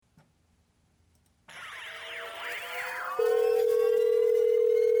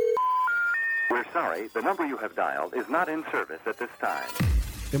sorry, the number you have dialed is not in service at this time.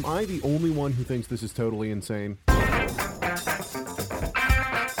 Am I the only one who thinks this is totally insane?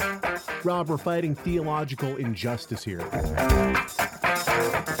 Rob, we're fighting theological injustice here.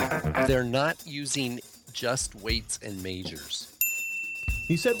 They're not using just weights and measures.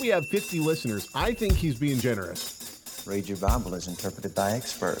 He said we have 50 listeners. I think he's being generous. Read your Bible as interpreted by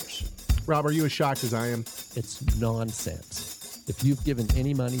experts. Rob, are you as shocked as I am? It's nonsense. If you've given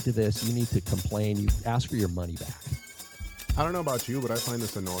any money to this, you need to complain. You ask for your money back. I don't know about you, but I find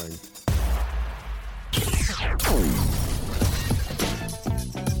this annoying.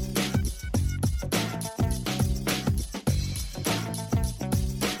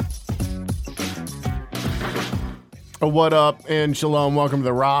 What up, and shalom. Welcome to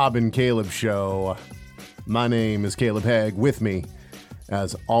the Rob and Caleb Show. My name is Caleb Haig. With me,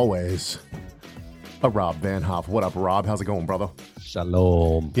 as always, a Rob Van Hoff. What up, Rob? How's it going, brother?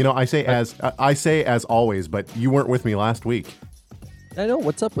 Shalom. You know, I say as always, but you weren't with me last week. I know.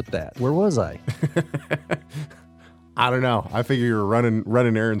 What's up with that? Where was I? I don't know. I figure you're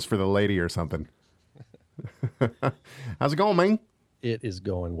running errands for the lady or something. How's it going, man? It is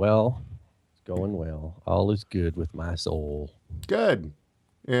going well. It's going well. All is good with my soul. Good.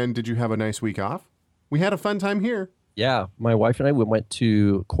 And did you have a nice week off? We had a fun time here. Yeah, my wife and I went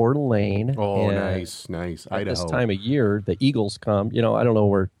to Coeur d'Alene. Oh, nice. Idaho. At this time of year, the eagles come. You know, I don't know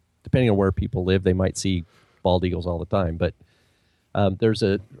where, depending on where people live, they might see bald eagles all the time. But there's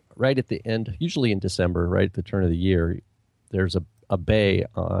right at the end, usually in December, right at the turn of the year, there's a bay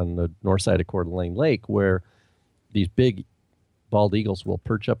on the north side of Coeur d'Alene Lake where these big bald eagles will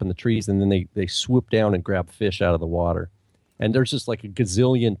perch up in the trees, and then they swoop down and grab fish out of the water. And there's just like a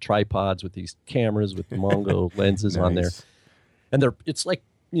gazillion tripods with these cameras with Mongo lenses on there. And it's like,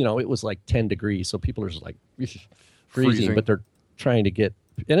 you know, it was like 10 degrees. So people are just like freezing, but they're trying to get,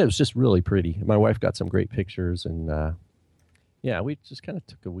 and it was just really pretty. My wife got some great pictures, and yeah, we just kind of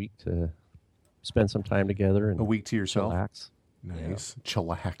took a week to spend some time together. And a week to yourself? Chillax. Nice. Yeah.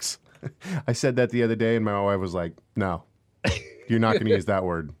 Chillax. I said that the other day, and my wife was like, no, you're not going to use that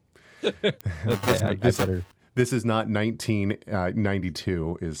word. Okay, This is not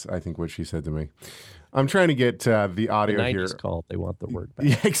 1992, is I think what she said to me. I'm trying to get the audio the 90s here. Called. They want the word back.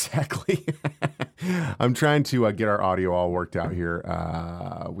 Yeah, exactly. I'm trying to get our audio all worked out here.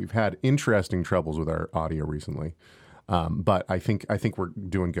 We've had interesting troubles with our audio recently, but I think we're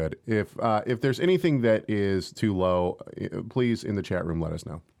doing good. If there's anything that is too low, please in the chat room let us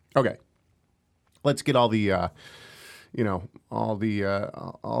know. Okay, let's get all the all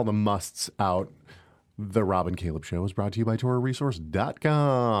the musts out. The Rob and Caleb Show is brought to you by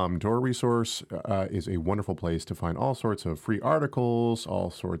TorahResource.com. Torah Resource is a wonderful place to find all sorts of free articles,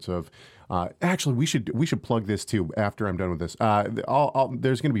 all sorts of... actually, we should plug this too after I'm done with this. There's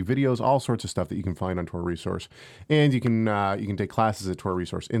going to be videos, all sorts of stuff that you can find on Torah Resource. And you can take classes at Torah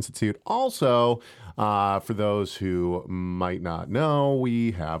Resource Institute. Also, for those who might not know,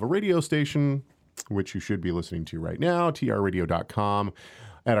 we have a radio station, which you should be listening to right now, trradio.com.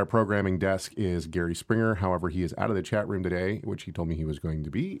 At our programming desk is Gary Springer. However, he is out of the chat room today, which he told me he was going to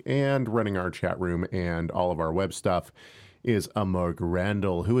be. And running our chat room and all of our web stuff is Mark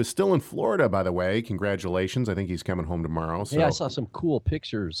Randall, who is still in Florida, by the way. Congratulations. I think he's coming home tomorrow. So. Yeah, I saw some cool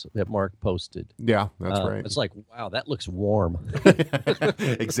pictures that Mark posted. Yeah, that's right. It's like, wow, that looks warm.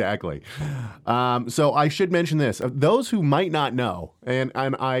 Exactly. So I should mention this. Those who might not know, and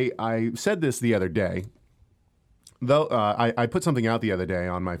I said this the other day, though I put something out the other day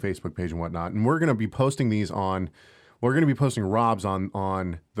on my Facebook page and whatnot, and we're going to be posting Rob's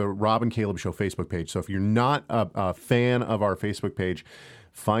on the Rob and Caleb Show Facebook page. So if you're not a fan of our Facebook page,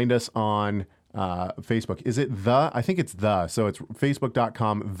 find us on Facebook. Is it I think it's so it's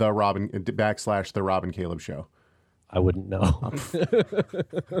facebook.com /the Rob and Caleb Show. I wouldn't know.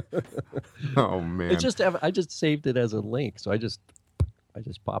 Oh man. I just saved it as a link, so I just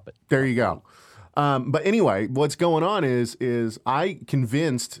pop it. There you go. But anyway, what's going on is I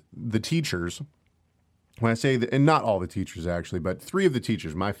convinced the teachers, when I say that, and not all the teachers actually, but 3 of the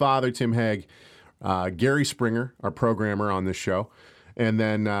teachers, my father, Tim Haig, Gary Springer, our programmer on this show, and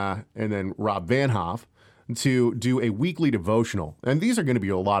then Rob Van Hoff, to do a weekly devotional. And these are going to be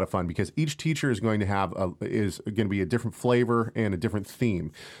a lot of fun because each teacher is going to have be a different flavor and a different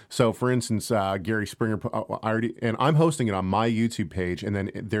theme. So for instance, Gary Springer, and I'm hosting it on my YouTube page, and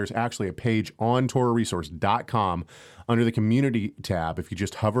then there's actually a page on TorahResource.com under the community tab. If you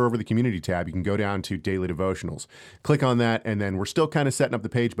just hover over the community tab, you can go down to daily devotionals. Click on that, and then we're still kind of setting up the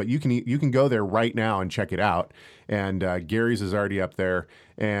page, but you can go there right now and check it out. And Gary's is already up there.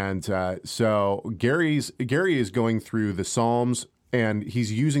 And so Gary is going through the Psalms and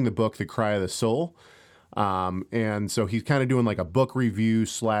he's using the book, The Cry of the Soul. And so he's kind of doing like a book review /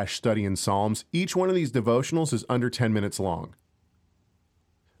 study in Psalms. Each one of these devotionals is under 10 minutes long.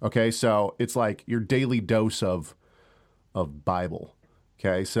 Okay, so it's like your daily dose of Bible.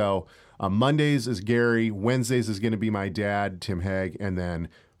 Okay, so Mondays is Gary, Wednesdays is going to be my dad, Tim Haig, and then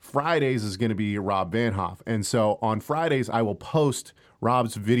Fridays is going to be Rob Van Hoff. And so on Fridays, I will post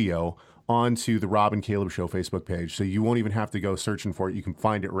Rob's video onto the Rob and Caleb Show Facebook page. So you won't even have to go searching for it. You can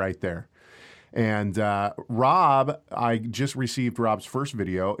find it right there. And Rob, I just received Rob's first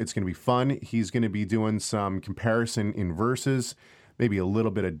video. It's going to be fun. He's going to be doing some comparison in verses, maybe a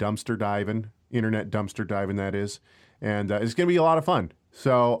little bit of dumpster diving, internet dumpster diving, that is. And it's going to be a lot of fun.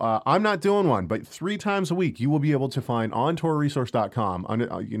 So I'm not doing one, but 3 times a week you will be able to find on TorahResource.com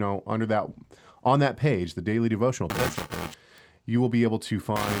under that on that page, the daily devotional page. You will be able to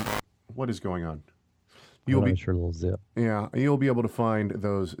find what is going on. You'll be sure little zip. Yeah, you'll be able to find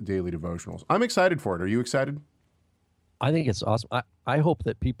those daily devotionals. I'm excited for it. Are you excited? I think it's awesome. I hope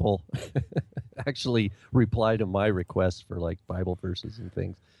that people actually reply to my requests for like Bible verses and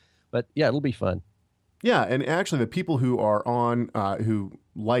things. But yeah, it'll be fun. Yeah, and actually the people who are on, who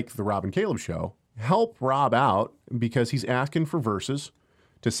like the Rob and Caleb Show, help Rob out because he's asking for verses,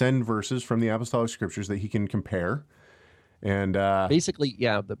 to send verses from the Apostolic Scriptures that he can compare. And basically,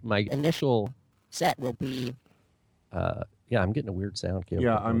 yeah, my initial set will be, yeah, I'm getting a weird sound, Caleb.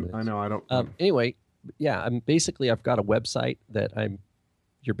 Yeah, I know, I don't. Anyway, yeah, I've got a website that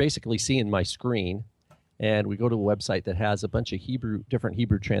you're basically seeing my screen. And we go to a website that has a bunch of different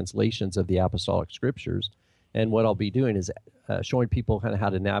Hebrew translations of the Apostolic Scriptures. And what I'll be doing is showing people kind of how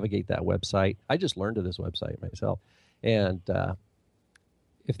to navigate that website. I just learned of this website myself. And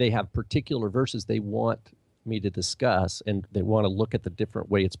if they have particular verses they want me to discuss and they want to look at the different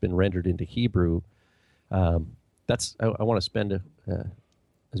way it's been rendered into Hebrew, I want to spend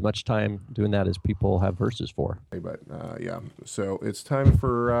as much time doing that as people have verses for. But yeah, so it's time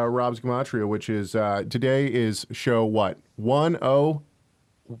for Rob's Gematria, which is today is show what? 10?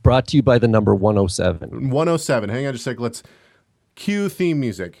 Brought to you by the number 107. 107. Hang on just a sec. Let's cue theme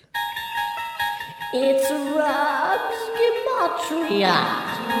music. It's Rob's Gematria.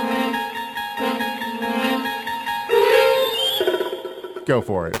 Go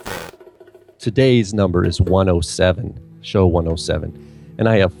for it. Today's number is 107, show 107. And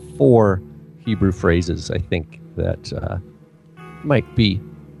I have 4 Hebrew phrases, I think, that might be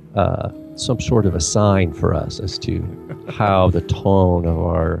some sort of a sign for us as to how the tone of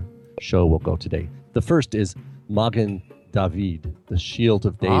our show will go today. The first is Magen David, the shield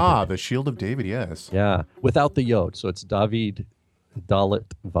of David. Ah, the shield of David, yes. Yeah, without the yod. So it's David, Dalet,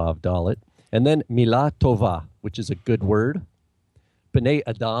 Vav, Dalet. And then Milah Tova, which is a good word. B'nai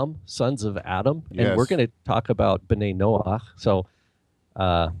Adam, sons of Adam. Yes. And we're going to talk about B'nai Noach. So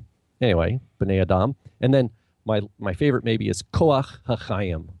anyway, B'nai Adam. And then my favorite maybe is Koach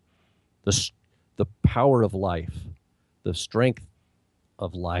HaChaim, the power of life, the strength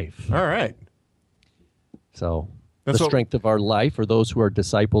of life. All right. So That's the strength of our life, or those who are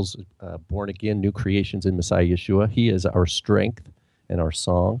disciples, born again, new creations in Messiah Yeshua. He is our strength and our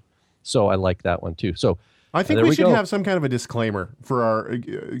song. So I like that one too. So I think we should have some kind of a disclaimer for our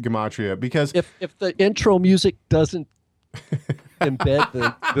Gematria, because if the intro music doesn't embed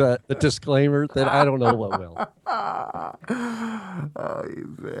the disclaimer, then I don't know what will.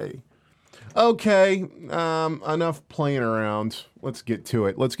 Okay, enough playing around. Let's get to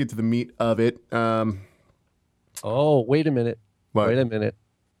it. Let's get to the meat of it. Oh, wait a minute. What? Wait a minute.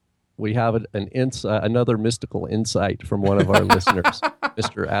 We have another mystical insight from one of our listeners,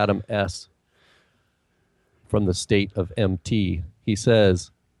 Mr. Adam S. from the state of MT. He says,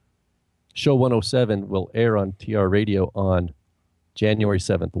 Show 107 will air on TR Radio on January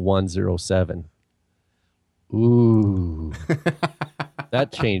 7th, 107. Ooh.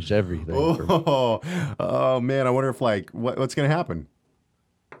 That changed everything. Oh, man. I wonder if, what's going to happen?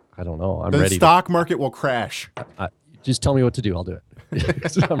 I don't know. The stock market will crash. Just tell me what to do. I'll do it.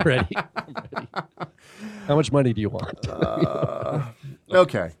 I'm ready. How much money do you want?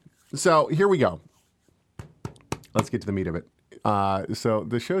 Okay. So here we go. Let's get to the meat of it. So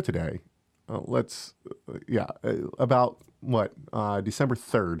the show today, about what, December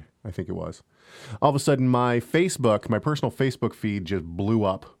 3rd, I think it was. All of a sudden, my personal Facebook feed just blew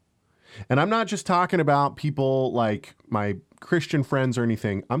up. And I'm not just talking about people like my Christian friends or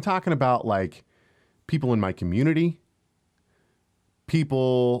anything. I'm talking about like people in my community,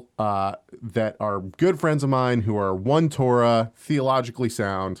 people that are good friends of mine who are one Torah, theologically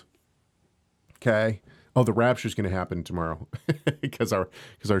sound. Okay. Oh, the rapture's going to happen tomorrow because our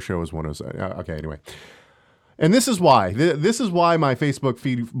show is 107. Okay, anyway. And this is why. This is why my Facebook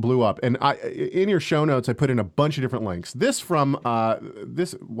feed blew up. And in your show notes, I put in a bunch of different links. This from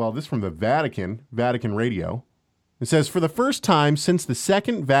the Vatican Radio. It says, for the first time since the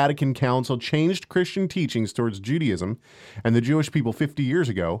Second Vatican Council changed Christian teachings towards Judaism and the Jewish people 50 years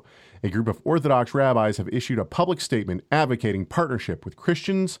ago, a group of Orthodox rabbis have issued a public statement advocating partnership with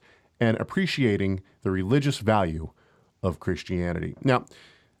Christians and appreciating the religious value of Christianity. Now,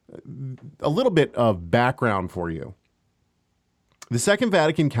 a little bit of background for you. The Second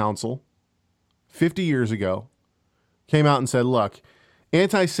Vatican Council, 50 years ago, came out and said, look,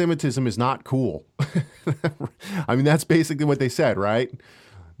 anti-Semitism is not cool. I mean, that's basically what they said, right?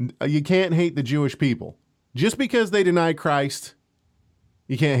 You can't hate the Jewish people. Just because they deny Christ,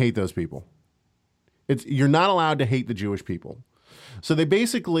 you can't hate those people. You're not allowed to hate the Jewish people. So they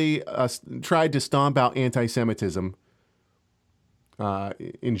basically tried to stomp out anti-Semitism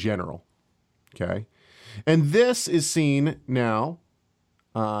in general. Okay? And this is seen now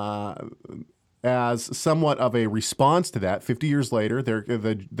as somewhat of a response to that. 50 years later,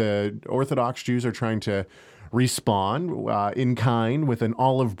 the Orthodox Jews are trying to respond in kind with an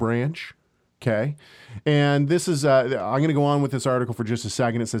olive branch. Okay. And this is, I'm going to go on with this article for just a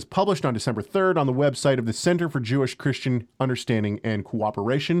second. It says, published on December 3rd on the website of the Center for Jewish Christian Understanding and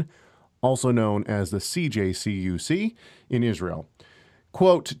Cooperation, also known as the CJCUC in Israel.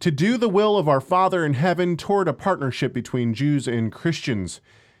 Quote, to do the will of our Father in heaven toward a partnership between Jews and Christians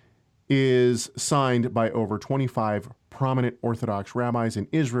is signed by over 25 prominent Orthodox rabbis in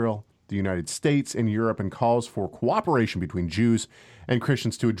Israel, the United States, and Europe, and calls for cooperation between Jews and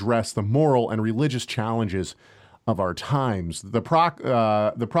Christians to address the moral and religious challenges of our times. The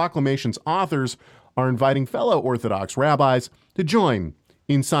proclamation's authors are inviting fellow Orthodox rabbis to join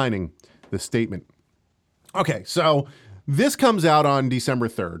in signing the statement. Okay, so this comes out on December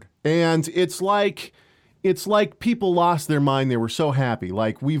 3rd, and it's like people lost their mind. They were so happy.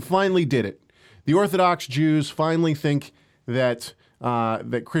 Like, we finally did it. The Orthodox Jews finally think that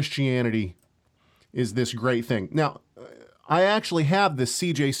that Christianity is this great thing. Now, I actually have the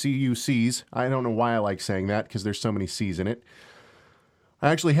CJCUCs. I don't know why I like saying that because there's so many C's in it. I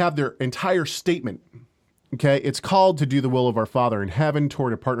actually have their entire statement. Okay, it's called To Do the Will of Our Father in Heaven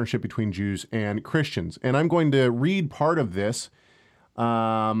toward a partnership between Jews and Christians. And I'm going to read part of this.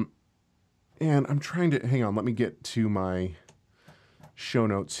 And I'm trying to, hang on, let me get to my show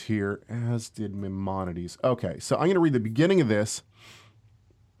notes here, as did Maimonides. Okay, so I'm going to read the beginning of this,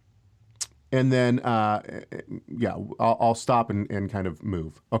 and then, I'll stop and kind of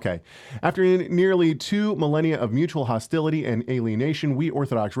move. Okay. After nearly 2 millennia of mutual hostility and alienation, we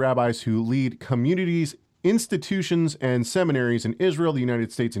Orthodox rabbis who lead communities, institutions, and seminaries in Israel, the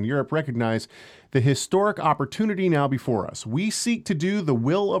United States, and Europe recognize the historic opportunity now before us. We seek to do the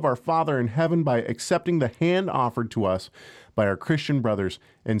will of our Father in heaven by accepting the hand offered to us by our Christian brothers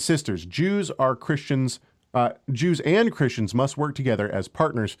and sisters. Jews and Christians must work together as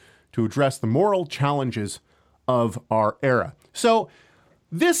partners to address the moral challenges of our era. So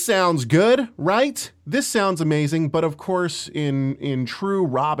this sounds good, right? This sounds amazing, but of course, in true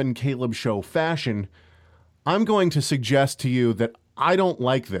Rob and Caleb show fashion, I'm going to suggest to you that I don't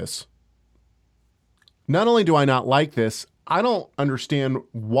like this. Not only do I not like this, I don't understand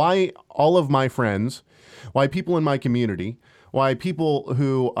why all of my friends, why people in my community, why people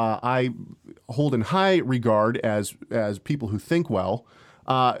who I hold in high regard as people who think well,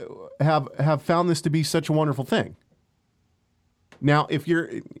 have found this to be such a wonderful thing. Now, if you're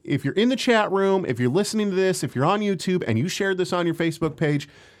in the chat room, if you're listening to this, if you're on YouTube and you shared this on your Facebook page,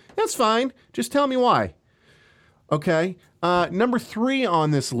 that's fine. Just tell me why. Okay. Number 3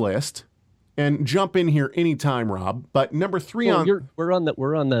 on this list, and jump in here anytime, Rob. But number 3 we're on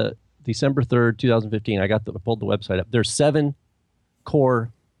the December 3rd, 2015. I pulled the website up. There's 7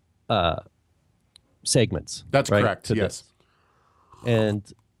 core segments. That's correct. Yes. This. And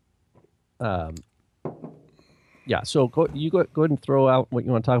so go ahead and throw out what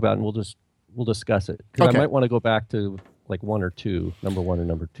you want to talk about, and we'll discuss it. Because okay. I might want to go back to like 1 or 2, number 1 and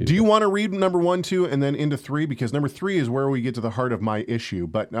number 2. Do you want to read number 1, 2, and then into 3? Because number 3 is where we get to the heart of my issue.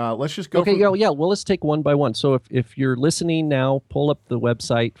 But let's just go. Okay, well, let's take one by one. So if you're listening now, pull up the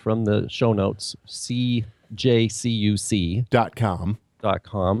website from the show notes, cjcuc.com.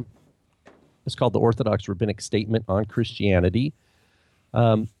 It's called the Orthodox Rabbinic Statement on Christianity.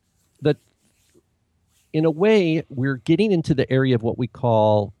 That, in a way, we're getting into the area of what we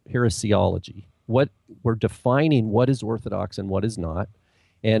call heresiology. What we're defining what is Orthodox and what is not.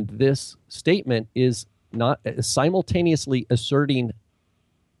 And this statement is not simultaneously asserting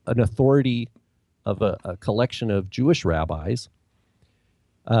an authority of a collection of Jewish rabbis,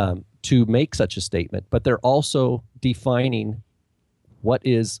 to make such a statement, but they're also defining what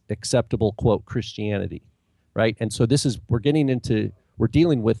is acceptable, quote, Christianity, right? And so we're dealing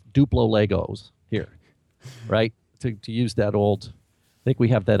with Duplo Legos here, right? To use that old, I think we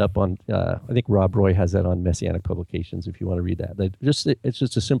have that up on, I think Rob Roy has that on Messianic Publications if you want to read that. It's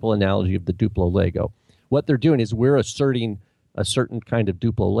just a simple analogy of the Duplo Lego. What they're doing is we're asserting a certain kind of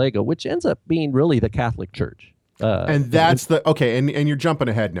Duplo Lego, which ends up being really the Catholic Church. And that's and you're jumping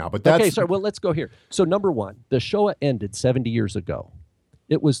ahead now, but that's... Okay, sorry, well, let's go here. So number one, the Shoah ended 70 years ago.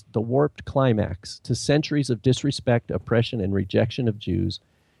 It was the warped climax to centuries of disrespect, oppression, and rejection of Jews,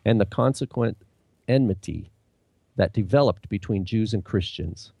 and the consequent enmity that developed between Jews and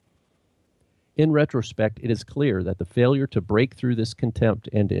Christians. In retrospect, it is clear that the failure to break through this contempt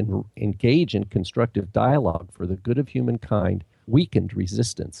and engage in constructive dialogue for the good of humankind weakened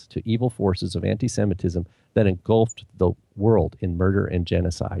resistance to evil forces of anti-Semitism that engulfed the world in murder and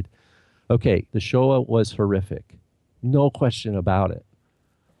genocide. Okay, the Shoah was horrific. No question about it.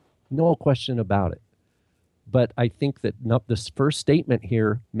 No question about it. But I think that this first statement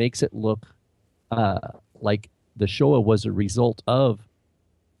here makes it look like the Shoah was a result of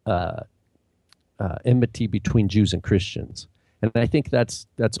enmity between Jews and Christians. And I think that's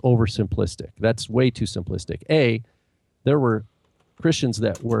oversimplistic. That's way too simplistic. There were Christians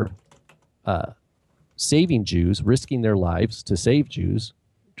that were saving Jews, risking their lives to save Jews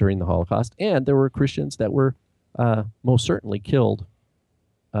during the Holocaust, and there were Christians that were most certainly killed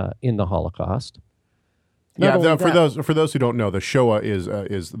in the Holocaust. For those who don't know, the Shoah is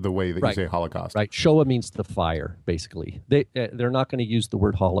the way that you say Holocaust. Right. Shoah means the fire, basically. They're not going to use the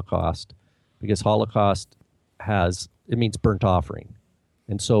word Holocaust because Holocaust means burnt offering.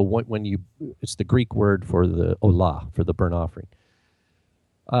 And so it's the Greek word for the olah, for the burnt offering.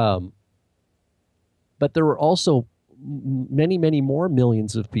 But there were also many, many more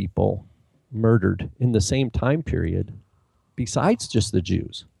millions of people murdered in the same time period besides just the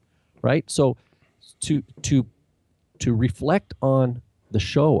Jews, right? So to reflect on the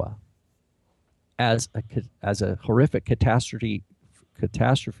Shoah as a horrific catastrophe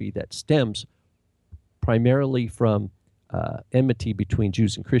that stems primarily from enmity between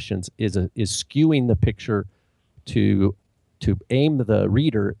Jews and Christians is skewing the picture to aim the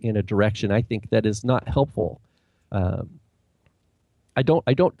reader in a direction I think that is not helpful.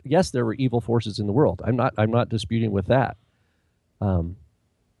 Yes, there were evil forces in the world. I'm not disputing with that.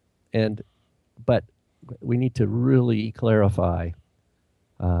 But we need to really clarify,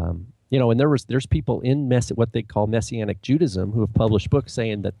 and there's people in what they call Messianic Judaism who have published books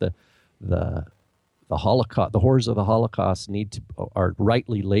saying that the Holocaust, the horrors of the Holocaust are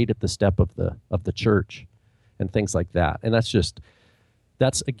rightly laid at the step of the church and things like that. And that's that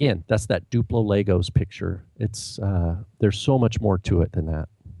Duplo Legos picture. It's there's so much more to it than that.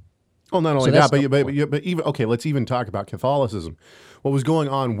 Well, not only that, but even let's even talk about Catholicism. What was going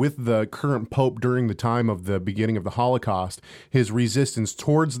on with the current pope during the time of the beginning of the Holocaust, his resistance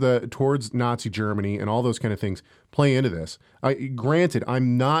towards Nazi Germany and all those kind of things play into this. Granted, I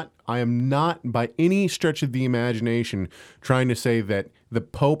am not by any stretch of the imagination trying to say that the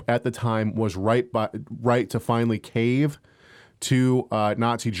pope at the time was right to finally cave to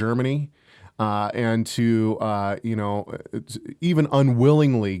Nazi Germany. And to even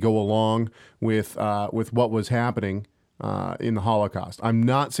unwillingly go along with what was happening in the Holocaust. I'm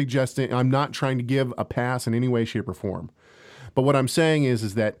not trying to give a pass in any way, shape, or form. But what I'm saying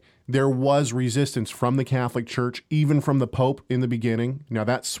is that there was resistance from the Catholic Church, even from the Pope in the beginning. Now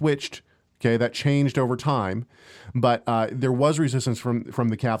that switched. Okay, that changed over time, but there was resistance from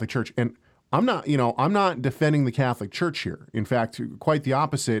the Catholic Church, and I'm not defending the Catholic Church here. In fact, quite the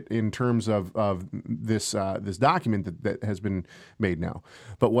opposite in terms of this document that has been made now.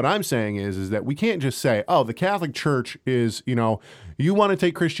 But what I'm saying is that we can't just say, oh, the Catholic Church is, you want to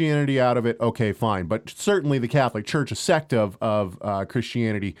take Christianity out of it, okay, fine. But certainly the Catholic Church, a sect of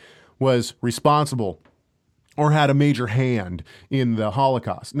Christianity, was responsible or had a major hand in the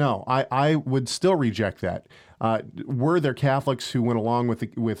Holocaust. No, I would still reject that. Were there Catholics who went along with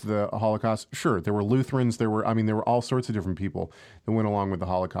the Holocaust? Sure, there were Lutherans. There were all sorts of different people that went along with the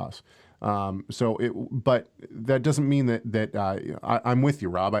Holocaust. But that doesn't mean that I'm with you,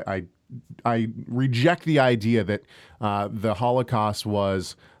 Rob. I reject the idea that the Holocaust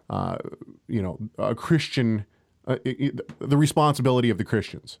was a Christian, the responsibility of the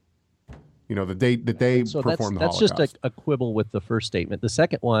Christians. That they performed the Holocaust. That's just a quibble with the first statement. The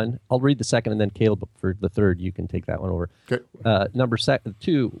second one, I'll read the second, and then Caleb, for the third, you can take that one over. Okay. Number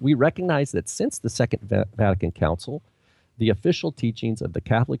 2, we recognize that since the Second Vatican Council, the official teachings of the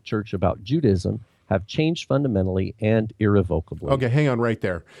Catholic Church about Judaism have changed fundamentally and irrevocably. Okay, hang on right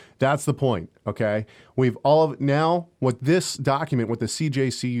there. That's the point, okay? We've all of now what this document, what the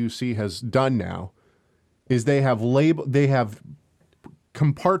CJCUC has done now is they have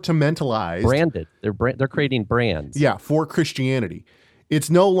compartmentalized, Branded. They're creating brands. yeah, for Christianity. It's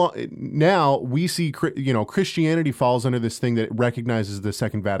no longer now we see Christianity falls under this thing that recognizes the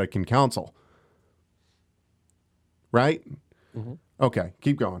Second Vatican Council. Right? Mm-hmm. Okay,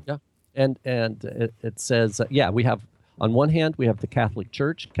 keep going. Yeah. And it says, we have, on one hand, we have the Catholic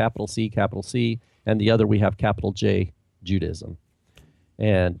Church, capital C, and the other we have capital J, Judaism.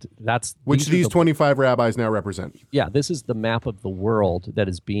 And that's... Which these 25 rabbis now represent. Yeah, this is the map of the world that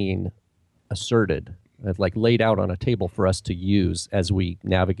is being asserted, like laid out on a table for us to use as we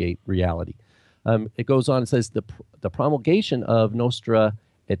navigate reality. It goes on and says, the promulgation of Nostra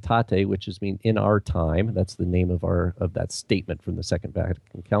Aetate, which is mean in our time, that's the name of that statement from the Second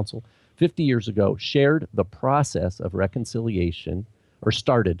Vatican Council, 50 years ago, shared the process of reconciliation, or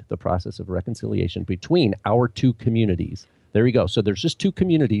started the process of reconciliation between our two communities. There you go. So there's just two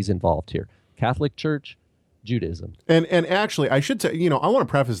communities involved here: Catholic Church, Judaism. And actually, I should say, I want to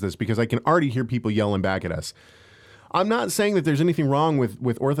preface this because I can already hear people yelling back at us. I'm not saying that there's anything wrong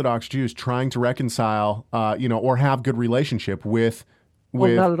with Orthodox Jews trying to reconcile, or have good relationship with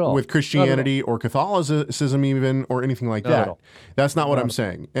Christianity or Catholicism even, or anything like that. That's not what I'm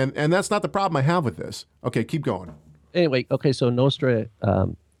saying. And that's not the problem I have with this. Okay, keep going. Anyway, so Nostra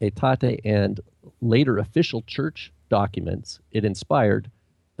Aetate and later official church documents it inspired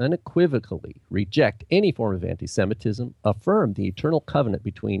unequivocally reject any form of anti-Semitism, affirm the eternal covenant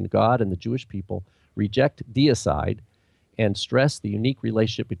between God and the Jewish people, reject deicide, and stress the unique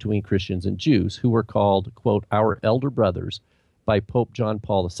relationship between Christians and Jews, who were called, quote, our elder brothers by Pope John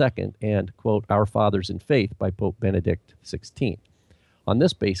Paul II, and, quote, our fathers in faith by Pope Benedict XVI. On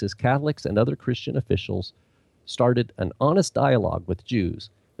this basis, Catholics and other Christian officials started an honest dialogue with Jews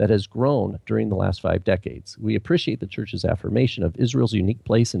that has grown during the last 5 decades. We appreciate the Church's affirmation of Israel's unique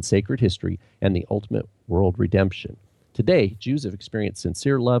place in sacred history and the ultimate world redemption. Today, Jews have experienced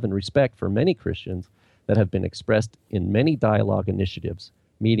sincere love and respect for many Christians that have been expressed in many dialogue initiatives,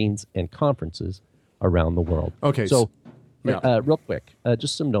 meetings, and conferences around the world. Okay, real quick,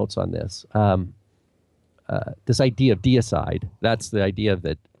 just some notes on this. This idea of deicide, that's the idea of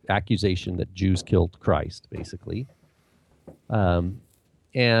that accusation that Jews killed Christ, basically.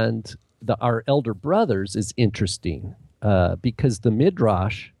 And our elder brothers is interesting because the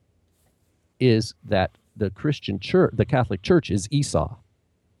Midrash is that the Christian church, the Catholic Church, is Esau,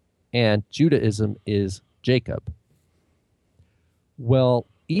 and Judaism is Jacob. Well,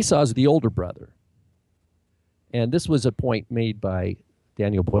 Esau is the older brother. And this was a point made by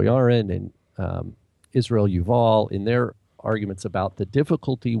Daniel Boyarin and Israel Yuval in their arguments about the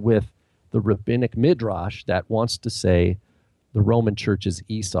difficulty with the rabbinic midrash that wants to say the Roman Church is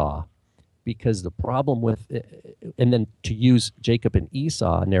Esau, because the problem with, and then to use Jacob and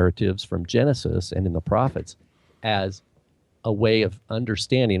Esau narratives from Genesis and in the prophets as a way of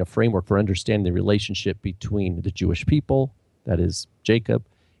understanding, a framework for understanding the relationship between the Jewish people, that is Jacob,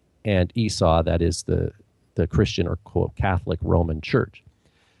 and Esau, that is the Christian or quote Catholic Roman Church,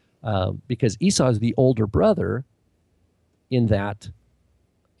 because Esau is the older brother in that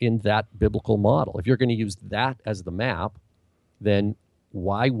biblical model. If you're going to use that as the map, then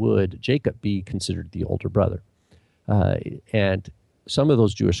why would Jacob be considered the older brother? And some of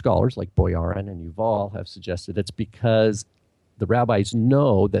those Jewish scholars, like Boyarin and Yuval, have suggested it's because the rabbis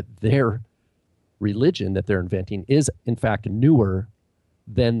know that their religion that they're inventing is, in fact, newer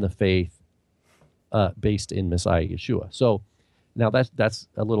than the faith based in Messiah Yeshua. So now that's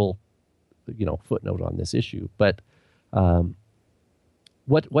a little, footnote on this issue. But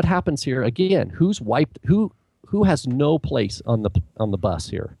what happens here again? Who's wiped? Who has no place on the bus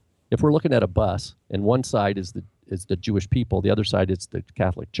here? If we're looking at a bus and one side is the Jewish people, the other side is the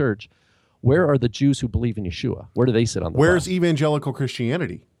Catholic Church, where are the Jews who believe in Yeshua? Where do they sit on the bus? Where's evangelical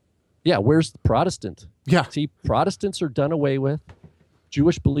Christianity? Yeah, where's the Protestant? Yeah. See, Protestants are done away with.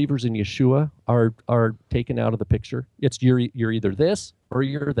 Jewish believers in Yeshua are taken out of the picture. It's you're either this or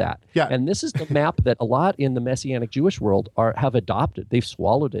you're that. Yeah. And this is the map that a lot in the Messianic Jewish world have adopted. They've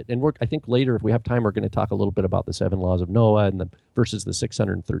swallowed it. And I think later, if we have time, we're going to talk a little bit about the 7 laws of Noah and versus the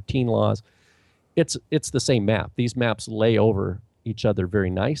 613 laws. It's the same map. These maps lay over each other very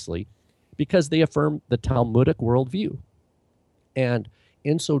nicely because they affirm the Talmudic worldview. And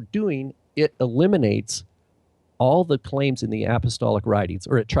in so doing, it eliminates all the claims in the apostolic writings,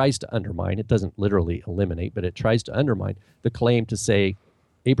 or it tries to undermine, it doesn't literally eliminate, but it tries to undermine the claim to say,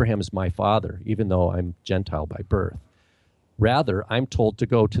 Abraham is my father, even though I'm Gentile by birth. Rather, I'm told to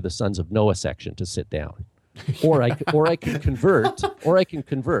go to the Sons of Noah section to sit down. Or I can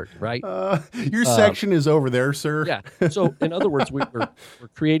convert, right? Your section is over there, sir. Yeah. So in other words, we're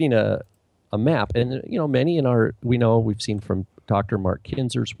creating a map, and many we've seen from Dr. Mark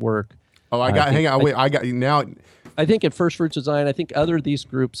Kinzer's work. Oh, hang on, wait, I got you now. I think in First Fruits Design, I think other of these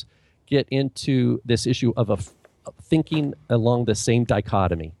groups get into this issue of thinking along the same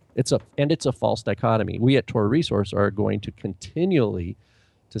dichotomy. It's a false dichotomy. We at Torah Resource are going to continually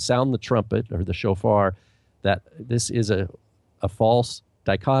to sound the trumpet or the shofar that this is a false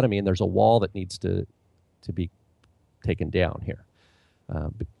dichotomy, and there's a wall that needs to be taken down here.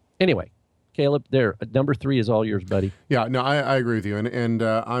 But anyway, Caleb, there, number 3 is all yours, buddy. Yeah, no, I agree with you, and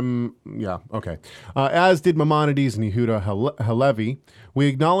okay. As did Maimonides and Yehuda Halevi, we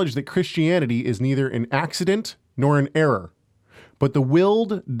acknowledge that Christianity is neither an accident nor an error, but the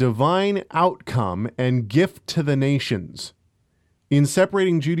willed divine outcome and gift to the nations. In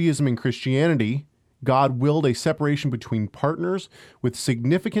separating Judaism and Christianity, God willed a separation between partners with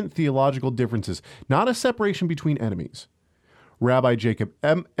significant theological differences, not a separation between enemies. Rabbi Jacob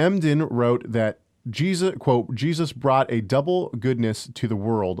Emden wrote that Jesus, quote, Jesus brought a double goodness to the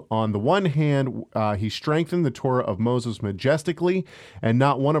world. On the one hand, he strengthened the Torah of Moses majestically, and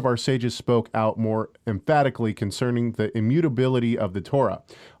not one of our sages spoke out more emphatically concerning the immutability of the Torah.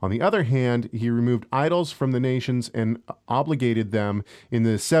 On the other hand, he removed idols from the nations and obligated them in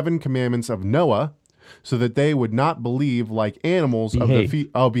the 7 commandments of Noah, so that they would not behave like animals of the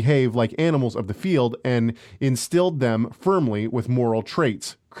field, and instilled them firmly with moral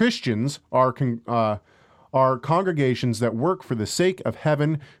traits. Christians are congregations that work for the sake of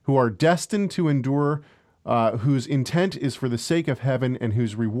heaven, who are destined to endure, whose intent is for the sake of heaven, and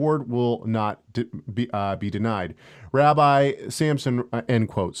whose reward will not be denied. Rabbi Samson, end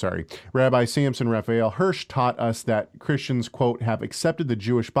quote, sorry. Rabbi Samson Raphael Hirsch taught us that Christians, quote, have accepted the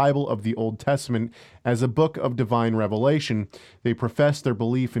Jewish Bible of the Old Testament as a book of divine revelation. They profess their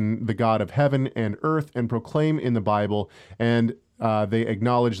belief in the God of heaven and earth and proclaim in the Bible, and they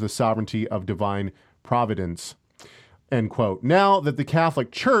acknowledge the sovereignty of divine providence, end quote. Now that the Catholic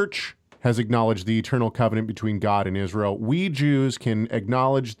Church has acknowledged the eternal covenant between God and Israel, we Jews can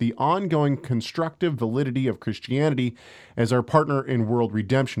acknowledge the ongoing constructive validity of Christianity as our partner in world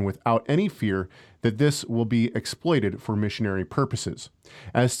redemption without any fear that this will be exploited for missionary purposes.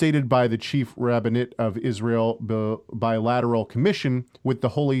 As stated by the Chief Rabbinate of Israel Bilateral Commission with the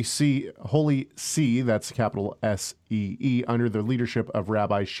Holy See, that's capital S-E-E, under the leadership of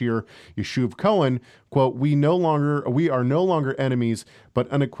Rabbi Shir Yeshuv Cohen, quote, we are no longer enemies, but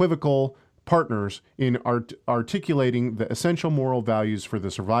unequivocal partners in articulating the essential moral values for the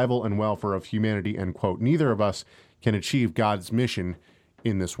survival and welfare of humanity, end quote. Neither of us can achieve God's mission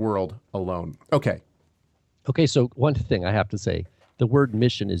in this world alone. Okay, so one thing I have to say, the word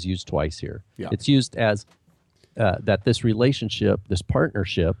mission is used twice here. Yeah. It's used as that this relationship, this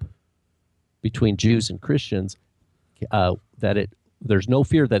partnership between Jews and Christians, there's no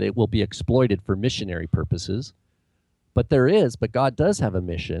fear that it will be exploited for missionary purposes, but God does have a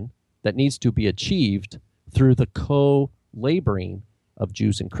mission that needs to be achieved through the co-laboring of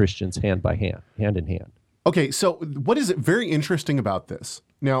Jews and Christians hand in hand. Okay, so what is very interesting about this?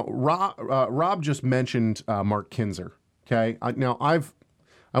 Now, Rob just mentioned Mark Kinzer. Okay, I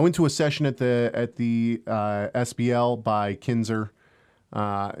went to a session at the SBL by Kinzer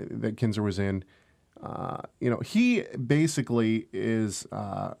that Kinzer was in. He basically is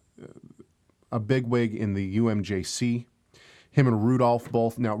a bigwig in the UMJC. Him and Rudolph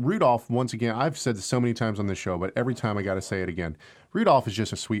both. Now, Rudolph, once again, I've said this so many times on this show, but every time I got to say it again. Rudolph is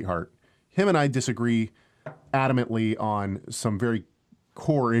just a sweetheart. Him and I disagree adamantly on some very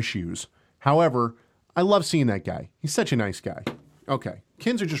core issues. However, I love seeing that guy. He's such a nice guy. Okay,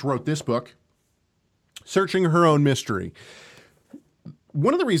 Kinzer just wrote this book, Searching Her Own Mystery.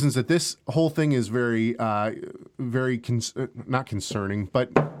 One of the reasons that this whole thing is very, not concerning, but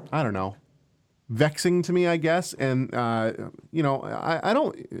I don't know, vexing to me, I guess. And, I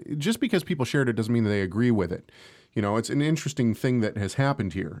don't, just because people shared it doesn't mean that they agree with it. It's an interesting thing that has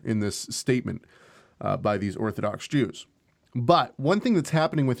happened here in this statement by these Orthodox Jews. But one thing that's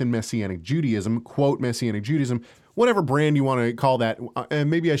happening within Messianic Judaism, quote, Messianic Judaism, whatever brand you want to call that, and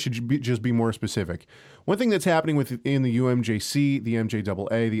maybe I should just be more specific. One thing that's happening within the UMJC, the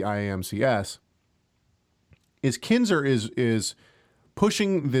MJAA, the IAMCS, is Kinzer is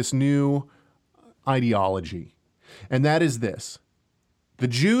pushing this new ideology. And that is this. The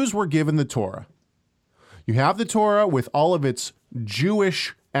Jews were given the Torah. You have the Torah with all of its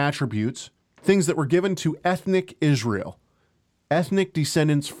Jewish attributes, things that were given to ethnic Israel, ethnic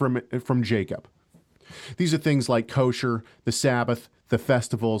descendants from Jacob. These are things like kosher, the Sabbath, the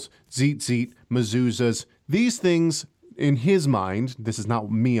festivals, tzitzit, mezuzahs. These things, in his mind, this is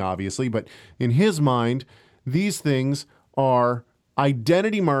not me obviously, but in his mind, these things are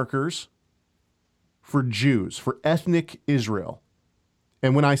identity markers for Jews, for ethnic Israel.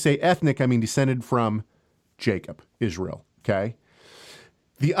 And when I say ethnic, I mean descended from Jacob, Israel, okay?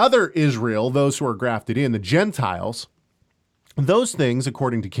 The other Israel, those who are grafted in, the Gentiles, those things,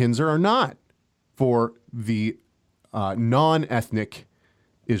 according to Kinzer, are not for the non-ethnic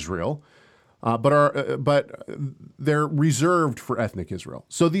Israel, but they're reserved for ethnic Israel.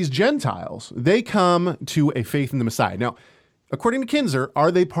 So these Gentiles, they come to a faith in the Messiah. Now, according to Kinzer,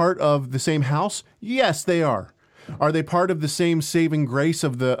 are they part of the same house? Yes, they are. Are they part of the same saving grace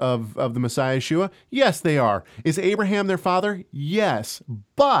of the Messiah Yeshua? Yes, they are. Is Abraham their father? Yes,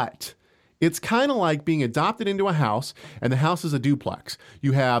 but it's kind of like being adopted into a house, and the house is a duplex.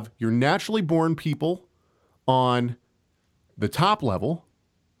 You have your naturally born people on the top level,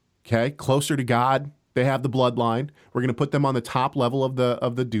 okay, closer to God. They have the bloodline. We're going to put them on the top level of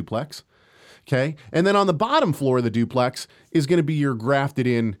the duplex, okay? And then on the bottom floor of the duplex is going to be your grafted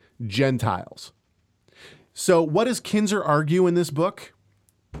in Gentiles. So what does Kinzer argue in this book?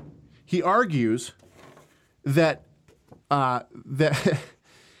 He argues that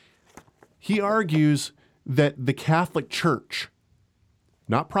he argues that the Catholic Church,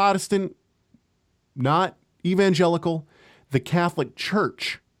 not Protestant, not evangelical, the Catholic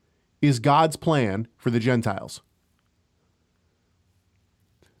Church is God's plan for the Gentiles.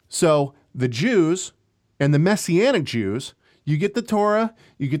 So the Jews and the Messianic Jews, you get the Torah,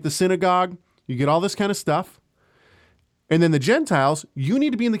 you get the synagogue, you get all this kind of stuff. And then the Gentiles, you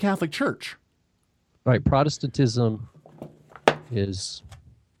need to be in the Catholic Church. Right. Protestantism is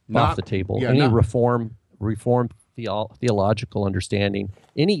Not- off the table. yeah, Any not- reform theological understanding,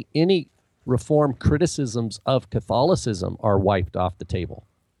 any reform criticisms of Catholicism are wiped off the table.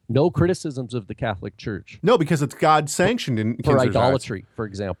 No criticisms of the Catholic Church No, because it's God sanctioned in for Kinzer's eyes. idolatry, for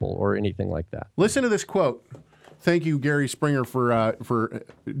example, or anything like that. Listen to this quote. Thank you, Gary Springer, for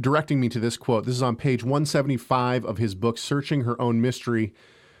directing me to this quote. This is on page 175 of his book, Searching Her Own Mystery,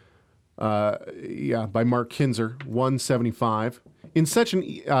 by Mark Kinzer, 175. In such an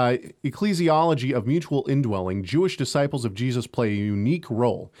ecclesiology of mutual indwelling, Jewish disciples of Jesus play a unique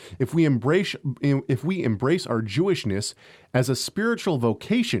role. If we embrace our Jewishness as a spiritual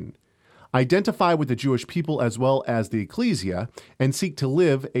vocation, identify with the Jewish people as well as the ecclesia, and seek to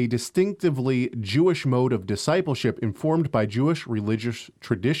live a distinctively Jewish mode of discipleship informed by Jewish religious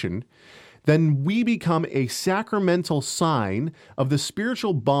tradition, then we become a sacramental sign of the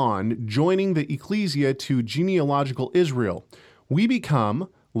spiritual bond joining the ecclesia to genealogical Israel. We become,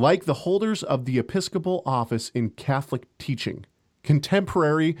 like the holders of the episcopal office in Catholic teaching,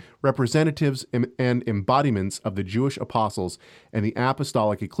 contemporary representatives and embodiments of the Jewish apostles and the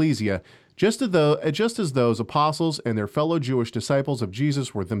apostolic ecclesia, just as those apostles and their fellow Jewish disciples of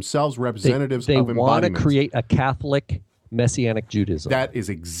Jesus were themselves representatives They of want to embodiments. create a Catholic Messianic Judaism. That is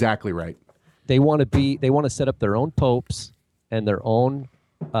exactly right. They want to set up their own popes and their own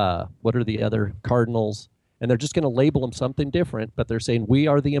what are the other cardinals, and they're just going to label them something different, but they're saying we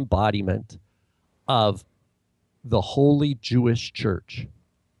are the embodiment of the holy Jewish church,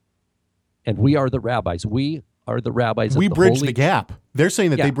 and we are the rabbis. We are the rabbis. We of the bridge holy... the gap. They're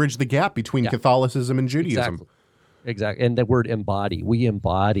saying that Yeah. they bridge the gap between Yeah. Catholicism and Judaism. Exactly. And the word embody. We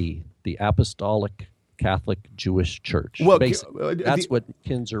embody the apostolic Catholic Jewish church. Well, That's what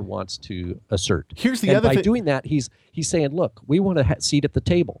Kinzer wants to assert. Here's the and other by thing. doing that, he's saying, look, we want to seat at the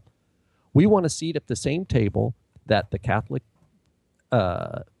table. We want to seat at the same table that the Catholic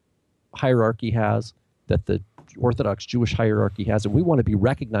hierarchy has, that the Orthodox Jewish hierarchy has, and we want to be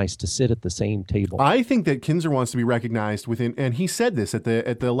recognized to sit at the same table. I think that Kinzer wants to be recognized within, and he said this at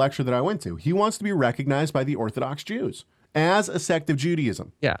the lecture that I went to. He wants to be recognized by the Orthodox Jews as a sect of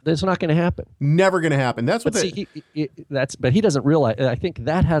Judaism. Yeah, that's not going to happen. Never going to happen. That's what But see, but he doesn't realize. I think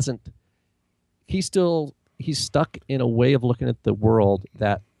that hasn't. He's stuck in a way of looking at the world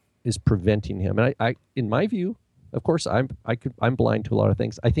that is preventing him. And I in my view, of course, I'm blind to a lot of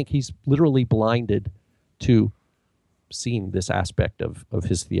things. I think he's literally blinded to seeing this aspect of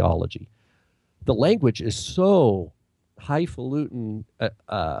his theology. The language is so highfalutin.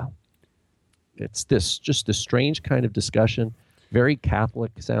 It's just this strange kind of discussion, very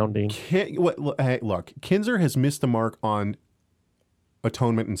Catholic sounding. Hey, look, Kinzer has missed the mark on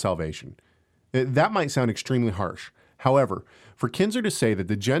atonement and salvation. That might sound extremely harsh. However, for Kinzer to say that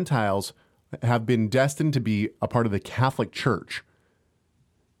the Gentiles have been destined to be a part of the Catholic Church,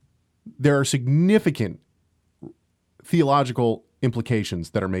 there are significant theological implications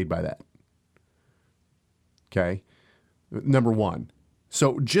that are made by that. Okay, number one.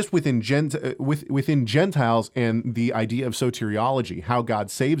 So just within Gentiles and the idea of soteriology, how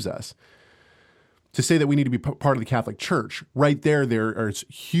God saves us, to say that we need to be part of the Catholic Church, right there are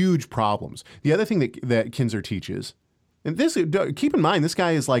huge problems. The other thing that Kinzer teaches, and this, keep in mind, this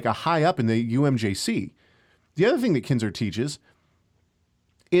guy is like a high up in the UMJC. The other thing that Kinzer teaches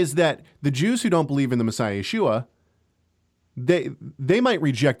is that the Jews who don't believe in the Messiah Yeshua, they might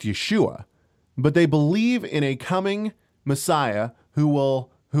reject Yeshua, but they believe in a coming Messiah who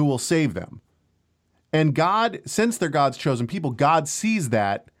will save them. And God, since they're God's chosen people, God sees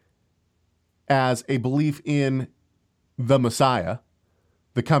that as a belief in the Messiah,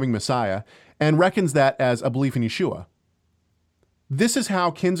 the coming Messiah, and reckons that as a belief in Yeshua. This is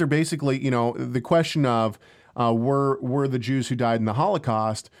how Kinzer basically, the question of were the Jews who died in the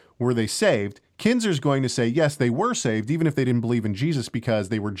Holocaust, were they saved? Kinzer's going to say, yes, they were saved, even if they didn't believe in Jesus, because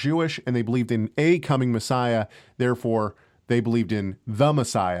they were Jewish and they believed in a coming Messiah. Therefore, they believed in the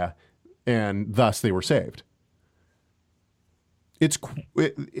Messiah, and thus they were saved. It's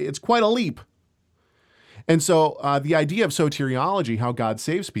quite a leap. And so the idea of soteriology, how God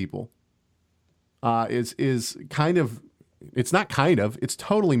saves people, is kind of, it's not kind of, it's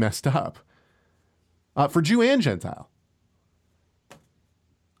totally messed up for Jew and Gentile.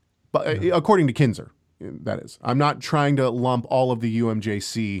 But according to Kinzer, that is. I'm not trying to lump all of the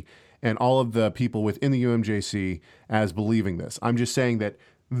UMJC and all of the people within the UMJC as believing this. I'm just saying that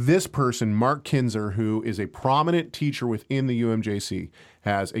this person, Mark Kinzer, who is a prominent teacher within the UMJC,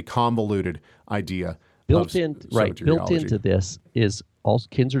 has a convoluted idea. Built into this is also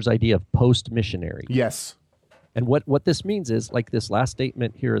Kinzer's idea of post-missionary. Yes. And what this means is, like this last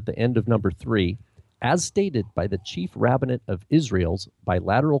statement here at the end of number 3, as stated by the chief rabbinate of Israel's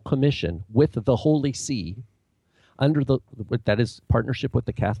bilateral commission with the Holy See, that is partnership with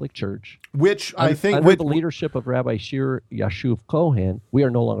the Catholic Church, which I think under the leadership of Rabbi Shir Yashuv Kohen, we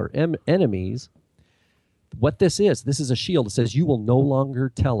are no longer enemies. What this is a shield. It says, you will no longer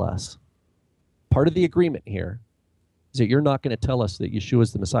tell us. Part of the agreement here is that you're not going to tell us that Yeshua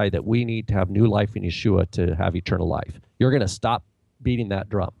is the Messiah, that we need to have new life in Yeshua to have eternal life. You're going to stop beating that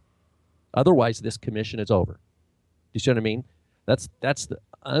drum. Otherwise, this commission is over. Do you see what I mean? That's the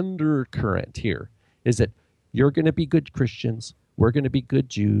undercurrent here, is that you're going to be good Christians. We're going to be good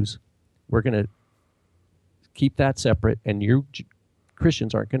Jews. We're going to keep that separate, and you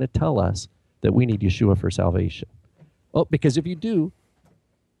Christians aren't going to tell us that we need Yeshua for salvation. Oh, because if you do,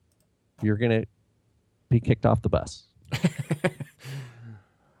 you're going to be kicked off the bus.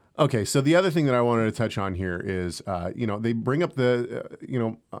 Okay, so the other thing that I wanted to touch on here is, they bring up the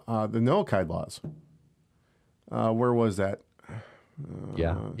Noahide laws. Where was that?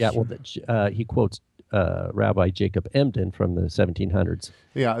 Well, he quotes Rabbi Jacob Emden from the 1700s.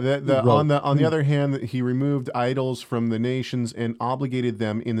 Yeah, on the other hand, he removed idols from the nations and obligated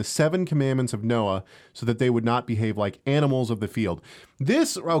them in the 7 commandments of Noah so that they would not behave like animals of the field.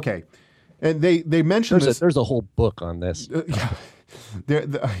 And they mentioned this. There's a whole book on this.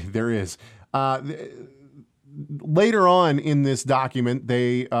 There is. Later on in this document,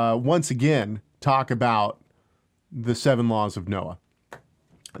 they once again talk about the 7 laws of Noah.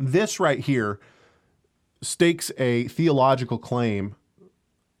 This right here stakes a theological claim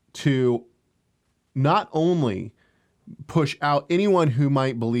to not only push out anyone who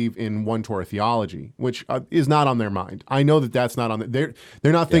might believe in one Torah theology, which is not on their mind. I know that that's not on they're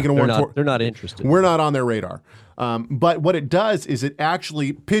not thinking of one Torah. They're not interested. We're not on their radar. But what it does is it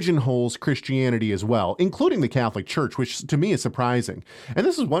actually pigeonholes Christianity as well, including the Catholic Church, which to me is surprising. And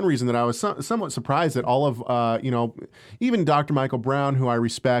this is one reason that I was somewhat surprised that all of, even Dr. Michael Brown, who I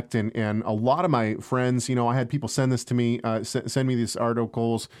respect, and a lot of my friends, I had people send this to me, send me these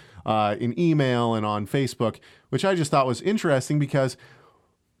articles in email and on Facebook, which I just thought was interesting because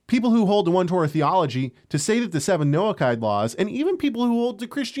people who hold to one Torah theology, to say that the 7 Noahide laws, and even people who hold to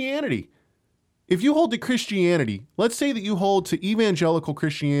Christianity, if you hold to Christianity, let's say that you hold to evangelical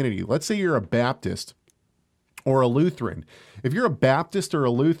Christianity. Let's say you're a Baptist or a Lutheran. If you're a Baptist or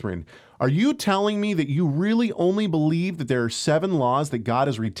a Lutheran, are you telling me that you really only believe that there are 7 laws that God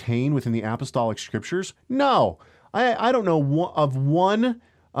has retained within the apostolic scriptures? No. I don't know of one,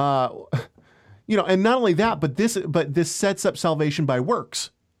 and not only that, but this sets up salvation by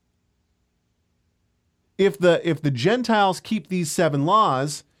works. If the Gentiles keep these 7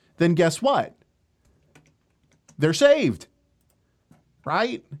 laws, then guess what? They're saved,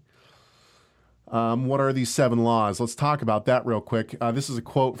 right? What are these 7 laws? Let's talk about that real quick. This is a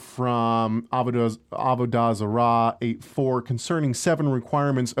quote from Avodah Zarah 8:4 concerning 7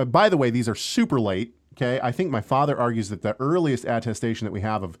 requirements. By the way, these are super late. Okay, I think my father argues that the earliest attestation that we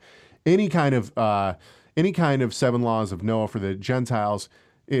have of any kind of any kind of 7 laws of Noah for the Gentiles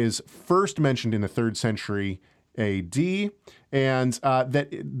is first mentioned in the 3rd century AD,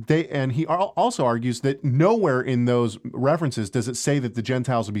 and he also argues that nowhere in those references does it say that the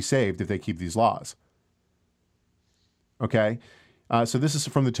Gentiles will be saved if they keep these laws. Okay, so this is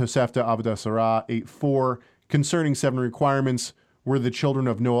from the Tosefta Avodah Zarah 8:4. Concerning 7 requirements were the children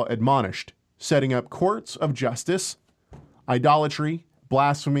of Noah admonished, setting up courts of justice, idolatry,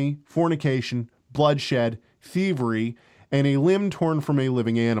 blasphemy, fornication, bloodshed, thievery, and a limb torn from a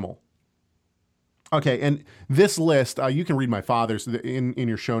living animal. Okay, and this list, you can read my father's in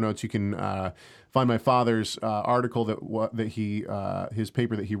your show notes. You can find my father's article that he his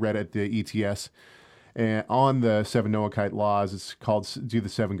paper that he read at the ETS on the 7 Noahide laws. It's called "Do the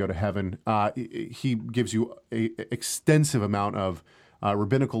 7 Go to Heaven?" He gives you a extensive amount of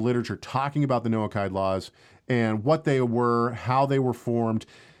rabbinical literature talking about the Noahide laws and what they were, how they were formed.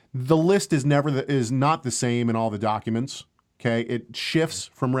 The list is not the same in all the documents. Okay, it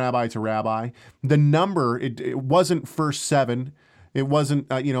shifts from rabbi to rabbi. The number, it wasn't first 7. It wasn't,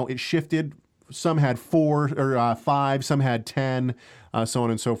 it shifted. Some had 4 or 5, some had 10, so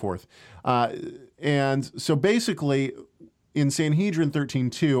on and so forth. And so basically, in Sanhedrin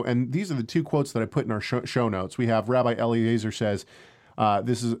 13:2, and these are the 2 quotes that I put in our show notes. We have Rabbi Eliezer says,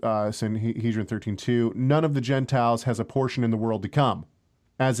 this is Sanhedrin 13:2, none of the Gentiles has a portion in the world to come.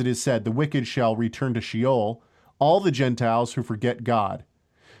 As it is said, the wicked shall return to Sheol, all the Gentiles who forget God.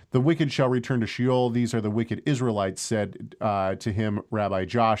 The wicked shall return to Sheol. These are the wicked Israelites, said to him Rabbi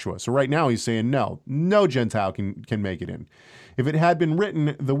Joshua. So right now he's saying no Gentile can make it in. If it had been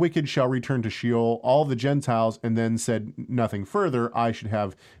written, the wicked shall return to Sheol, all the Gentiles, and then said nothing further, I should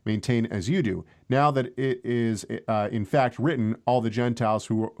have maintained as you do. Now that it is in fact written, all the Gentiles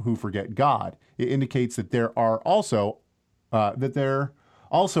who forget God, it indicates that there are also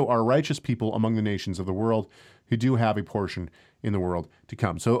are righteous people among the nations of the world who do have a portion in the world to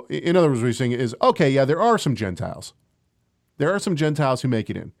come. So in other words, what he's saying is, okay, yeah, there are some Gentiles. There are some Gentiles who make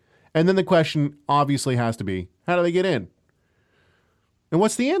it in. And then the question obviously has to be, how do they get in? And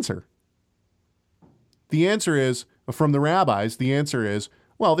what's the answer? The answer is, from the rabbis, the answer is,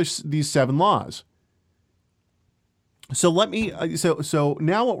 well, there's these 7 laws. So so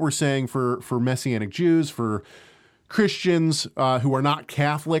now what we're saying for Messianic Jews, for Christians who are not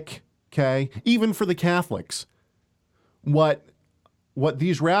Catholic, okay, even for the Catholics, what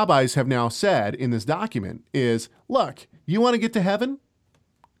these rabbis have now said in this document is, look, you want to get to heaven?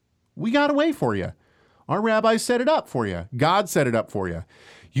 We got a way for you. Our rabbis set it up for you. God set it up for you.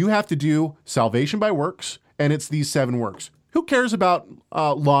 You have to do salvation by works, and it's these 7 works. Who cares about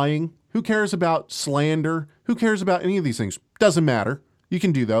lying? Who cares about slander? Who cares about any of these things? Doesn't matter. You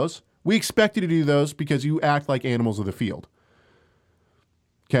can do those. We expect you to do those because you act like animals of the field.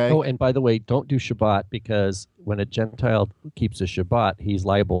 Okay. Oh, and by the way, don't do Shabbat, because when a Gentile keeps a Shabbat, he's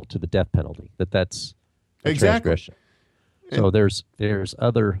liable to the death penalty. That's a transgression. So there's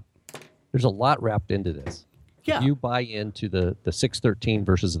a lot wrapped into this. Yeah. If you buy into the 613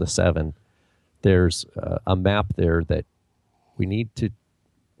 versus the 7, there's a map there that we need to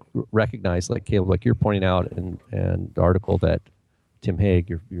recognize, like Caleb, like you're pointing out in the article that Tim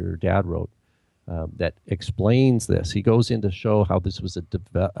Haig, your dad, wrote. That explains this. He goes in to show how this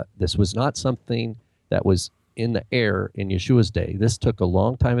was not something that was in the air in Yeshua's day. This took a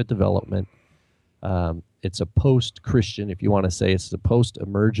long time of development. It's a post-Christian, if you want to say, it's the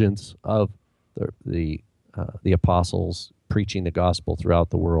post-emergence of the apostles preaching the gospel throughout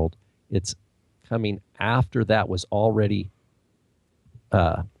the world. It's coming after that was already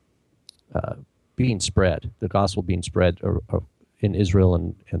being spread, the gospel being spread in Israel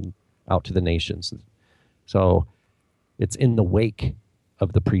and out to the nations. So it's in the wake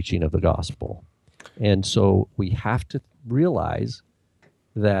of the preaching of the gospel. And so we have to realize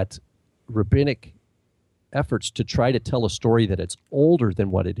that rabbinic efforts to try to tell a story that it's older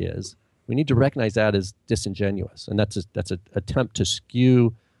than what it is, we need to recognize that as disingenuous. And that's an attempt to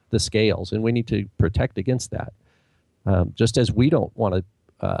skew the scales. And we need to protect against that. Just as we don't want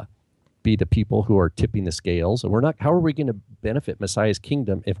to be the people who are tipping the scales, and we're not. How are we going to benefit Messiah's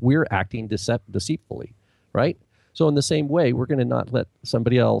kingdom if we're acting deceitfully, right? So in the same way, we're going to not let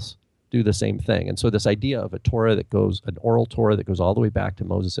somebody else do the same thing. And so this idea of an oral Torah that goes all the way back to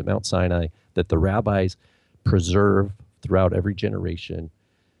Moses at Mount Sinai, that the rabbis preserve throughout every generation,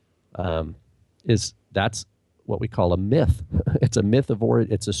 that's what we call a myth. It's a myth of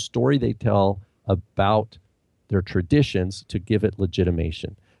origin. It's a story they tell about their traditions to give it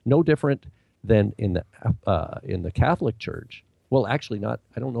legitimation. No different than in the Catholic Church. Well, actually not.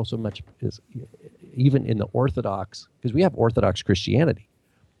 I don't know so much as even in the Orthodox, because we have Orthodox Christianity.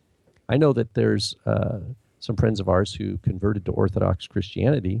 I know that there's some friends of ours who converted to Orthodox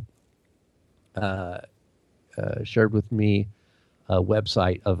Christianity, shared with me a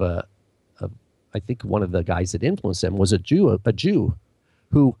website of I think one of the guys that influenced them was a Jew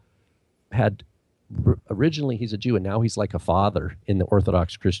who had originally, he's a Jew and now he's like a father in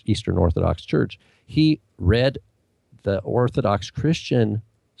the Eastern Orthodox Church. He read the Orthodox Christian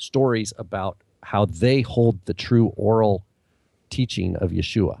stories about how they hold the true oral teaching of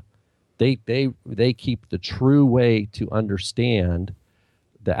Yeshua. They keep the true way to understand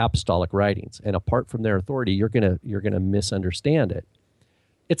the apostolic writings, and apart from their authority, you're gonna misunderstand it.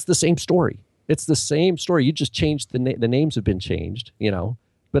 It's the same story. It's the same story. You just changed the names have been changed,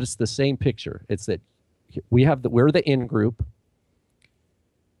 but it's the same picture. It's that we're the in group.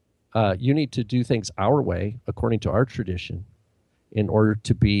 You need to do things our way, according to our tradition, in order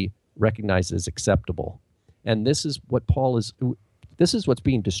to be recognized as acceptable. And this is what's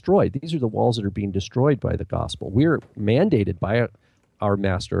being destroyed. These are the walls that are being destroyed by the gospel. We're mandated by our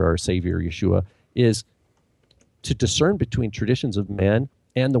master, our savior, Yeshua, is to discern between traditions of men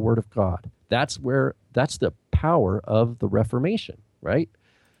and the word of God. That's the power of the Reformation, right?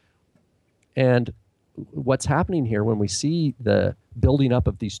 And what's happening here when we see the building up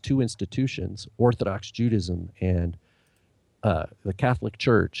of these two institutions, Orthodox Judaism and the Catholic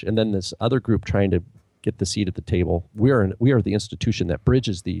Church, and then this other group trying to get the seat at the table. We are the institution that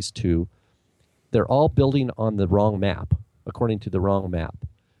bridges these two. They're all building on the wrong map, according to the wrong map.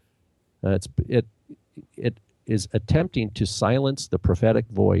 It is attempting to silence the prophetic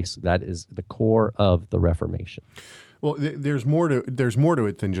voice that is the core of the Reformation. Well, there's more to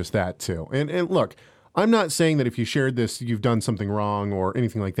it than just that too. And look, I'm not saying that if you shared this, you've done something wrong or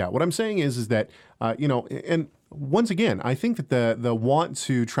anything like that. What I'm saying is that and once again, I think that the want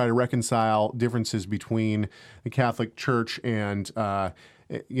to try to reconcile differences between the Catholic Church and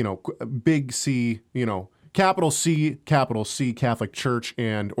big C, capital C, Catholic Church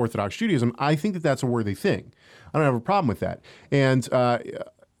and Orthodox Judaism, I think that that's a worthy thing. I don't have a problem with that. And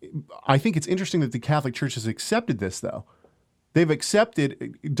I think it's interesting that the Catholic Church has accepted this, though. They've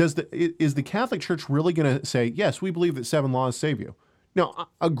accepted. Is the Catholic Church really going to say, yes, we believe that 7 laws save you? Now,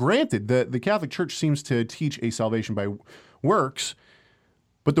 granted, the Catholic Church seems to teach a salvation by works,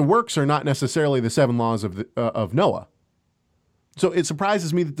 but the works are not necessarily the 7 laws of Noah. So it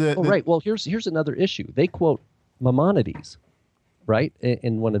surprises me that right. Well, here's another issue. They quote Maimonides, right,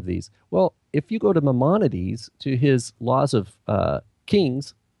 in one of these. Well, if you go to Maimonides, to his laws of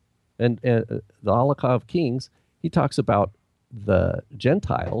kings and the Halakha of kings, he talks about the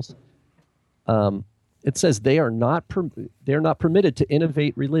Gentiles. It says they are not permitted to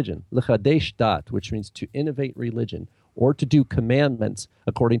innovate religion, l'chadesh dat, which means to innovate religion or to do commandments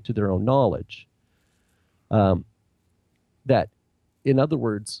according to their own knowledge. That, in other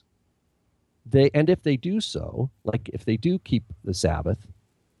words, if they do so, like if they do keep the Sabbath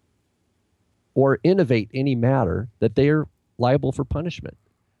or innovate any matter, that they are liable for punishment.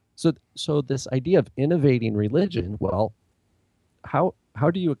 So this idea of innovating religion, well, how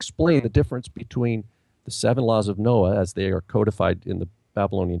do you explain the difference between the 7 laws of Noah, as they are codified in the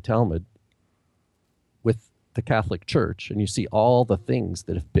Babylonian Talmud, with the Catholic Church, and you see all the things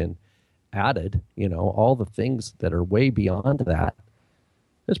that have been added, all the things that are way beyond that?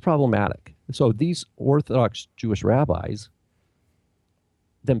 It's problematic. So these Orthodox Jewish rabbis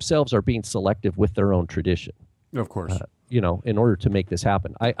themselves are being selective with their own tradition. Of course. In order to make this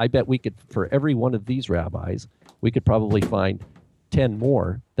happen. I bet we could, for every one of these rabbis, we could probably find 10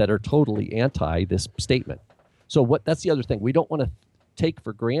 more that are totally anti this statement. So that's the other thing. We don't want to take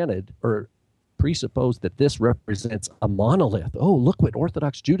for granted or presuppose that this represents a monolith. Oh, look what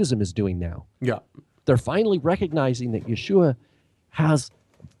Orthodox Judaism is doing now. Yeah. They're finally recognizing that Yeshua has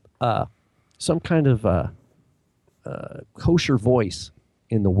some kind of kosher voice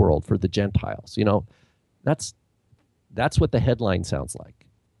in the world for the Gentiles. That's what the headline sounds like.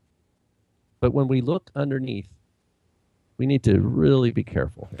 But when we look underneath, we need to really be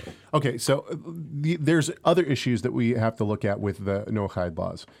careful here. Okay, so there's other issues that we have to look at with the Noahide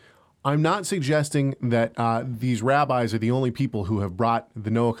laws. I'm not suggesting that these rabbis are the only people who have brought the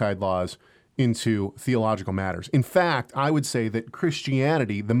Noahide laws into theological matters. In fact, I would say that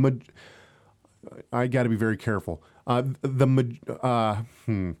Christianity, I got to be very careful. A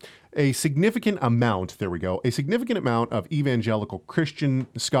significant amount of evangelical Christian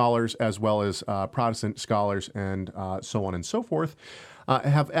scholars, as well as Protestant scholars, and so on and so forth,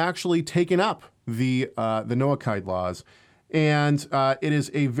 have actually taken up the Noahide laws, and it is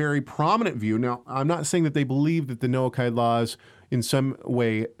a very prominent view. Now, I'm not saying that they believe that the Noahide laws, in some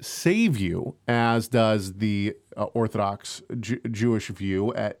way save you, as does the Orthodox Jewish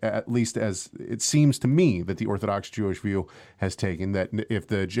view, at least as it seems to me that the Orthodox Jewish view has taken, that if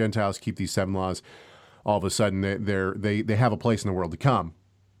the Gentiles keep these 7 laws, all of a sudden they have a place in the world to come.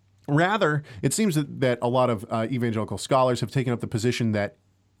 Rather, it seems that a lot of evangelical scholars have taken up the position that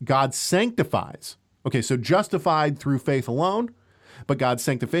God sanctifies. Okay, so justified through faith alone, but God's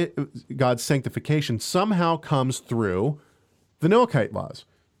sanctification somehow comes through the Noahide laws.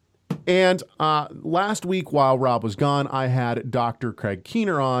 And last week, while Rob was gone, I had Dr. Craig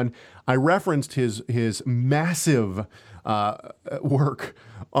Keener on. I referenced his massive work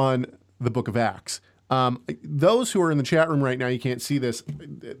on the book of Acts. Those who are in the chat room right now, you can't see this.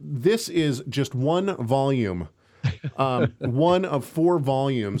 This is just one volume, one of 4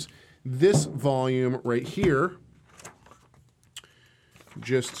 volumes. This volume right here,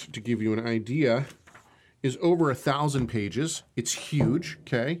 just to give you an idea, is over 1,000 pages. It's huge,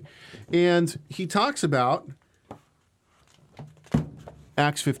 okay? And he talks about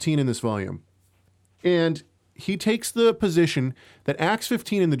Acts 15 in this volume. And he takes the position that Acts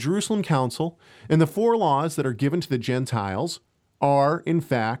 15 and the Jerusalem Council and the 4 laws that are given to the Gentiles are, in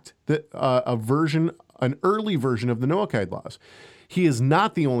fact, an early version of the Noahide laws. He is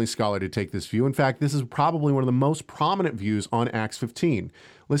not the only scholar to take this view. In fact, this is probably one of the most prominent views on Acts 15.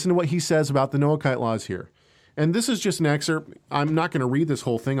 Listen to what he says about the Noahide laws here. And this is just an excerpt. I'm not going to read this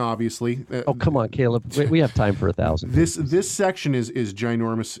whole thing, obviously. Oh, come on, Caleb. We have time for 1,000. This section is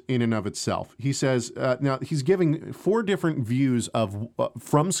ginormous in and of itself. He says, now he's giving 4 different views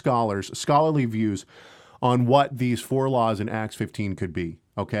from scholars, scholarly views on what these 4 laws in Acts 15 could be.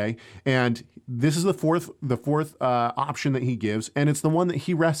 Okay, and this is the fourth option that he gives, and it's the one that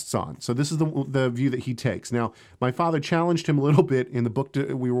he rests on. So this is the view that he takes. Now, my father challenged him a little bit in the book.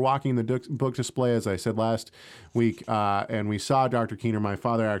 We were walking in the book display, as I said last week, and we saw Dr. Keener. My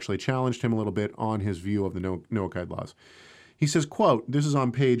father actually challenged him a little bit on his view of the Noahide laws. He says, quote, this is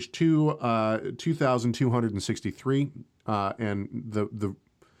on page 2263, and the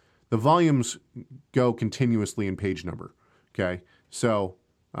volumes go continuously in page number. Okay, so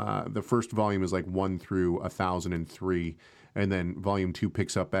the first volume is like 1 through 1003, and then volume 2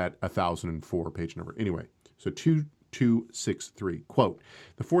 picks up at 1004 page number. Anyway, so 2263, quote,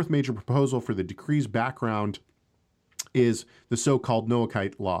 the 4th major proposal for the decree's background is the so-called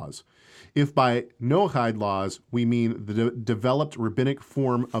Noahide laws. If by Noahide laws we mean the developed rabbinic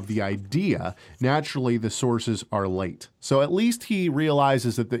form of the idea, naturally the sources are late. So at least he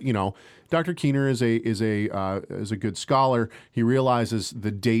realizes that Dr. Keener is a good scholar. He realizes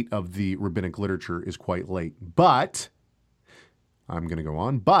the date of the rabbinic literature is quite late. But I'm going to go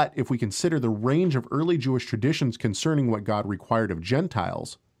on. But if we consider the range of early Jewish traditions concerning what God required of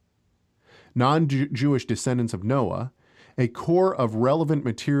Gentiles, non-Jewish descendants of Noah, a core of relevant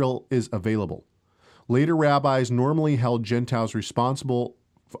material is available. Later rabbis normally held Gentiles responsible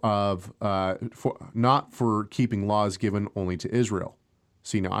not for keeping laws given only to Israel.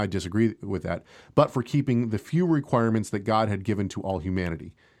 See, now I disagree with that, but for keeping the few requirements that God had given to all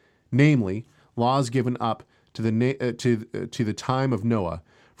humanity, namely laws given up to the time of Noah,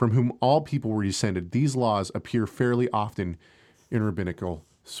 from whom all people were descended. These laws appear fairly often in rabbinical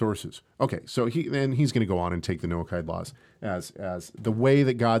sources. Okay, so he's going to go on and take the Noahide laws as the way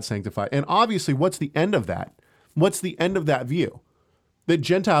that God sanctified. And obviously, what's the end of that? What's the end of that view? That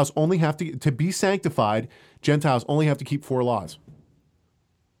Gentiles only have to be sanctified, Gentiles only have to keep 4 laws.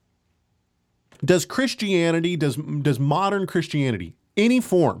 Does Christianity, does modern Christianity, any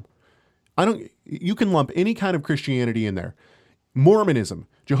form, you can lump any kind of Christianity in there. Mormonism,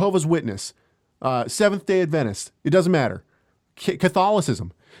 Jehovah's Witness, Seventh-day Adventist, it doesn't matter.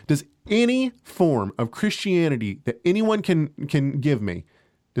 Catholicism, does any form of Christianity that anyone can give me,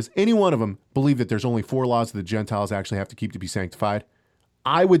 does any one of them believe that there's only 4 laws that the Gentiles actually have to keep to be sanctified?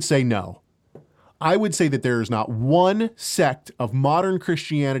 I would say no. I would say that there is not one sect of modern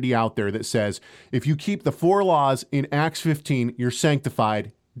Christianity out there that says, if you keep the 4 laws in Acts 15, you're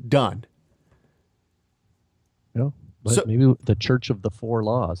sanctified, done. No, but maybe the Church of the 4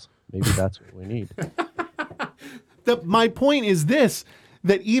 laws. Maybe that's what we need. My point is this,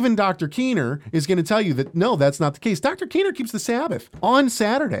 that even Dr. Keener is going to tell you that, no, that's not the case. Dr. Keener keeps the Sabbath on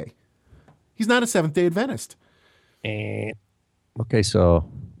Saturday. He's not a Seventh-day Adventist. Okay, so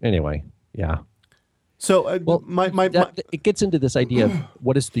anyway, yeah. So it gets into this idea of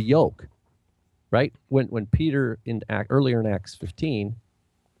what is the yoke, right? When Peter, earlier in Acts 15,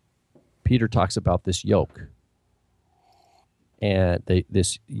 Peter talks about this yoke. And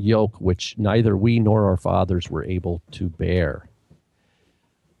this yoke which neither we nor our fathers were able to bear.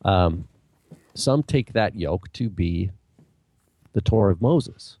 Some take that yoke to be the Torah of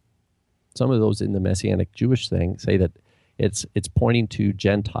Moses. Some of those in the Messianic Jewish thing say that it's pointing to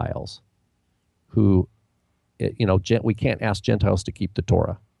Gentiles who, we can't ask Gentiles to keep the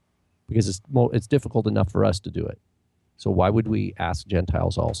Torah because it's difficult enough for us to do it. So why would we ask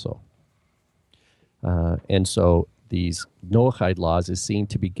Gentiles also? And so these Noahide laws is seen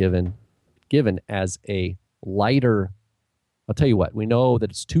to be given as a lighter. I'll tell you what, we know that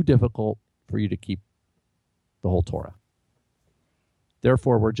it's too difficult for you to keep the whole Torah.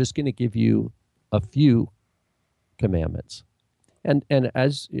 Therefore, we're just going to give you a few commandments. And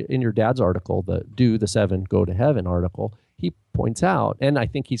as in your dad's article, the 7 go to heaven article, he points out, and I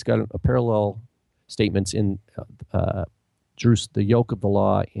think he's got a parallel statements in the yoke of the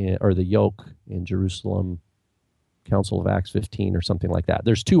law, or the yoke in Jerusalem, Council of Acts 15 or something like that.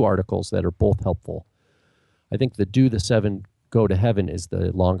 There's 2 articles that are both helpful. I think the 7 go to heaven is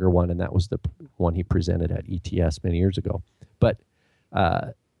the longer one, and that was the one he presented at ETS many years ago. But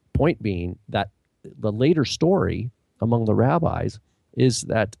point being that the later story among the rabbis is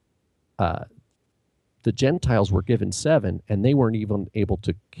that the Gentiles were given 7, and they weren't even able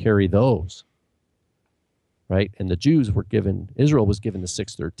to carry those, right? And the Jews were given, Israel was given the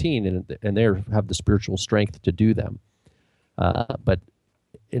 613, and they have the spiritual strength to do them. But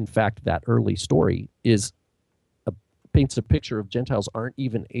in fact, that early story paints a picture of Gentiles aren't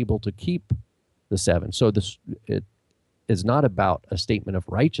even able to keep the 7. So it is not about a statement of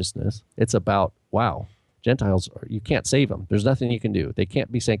righteousness. It's about, wow, Gentiles, you can't save them. There's nothing you can do. They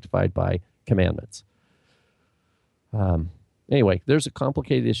can't be sanctified by commandments. Anyway, there's a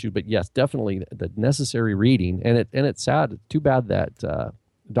complicated issue, but yes, definitely the necessary reading. And it's sad. Too bad that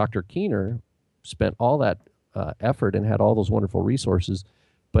Dr. Keener spent all that effort and had all those wonderful resources,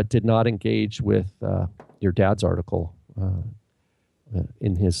 but did not engage with your dad's article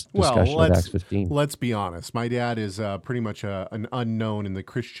in his discussion of Acts 15. Let's be honest. My dad is pretty much an unknown in the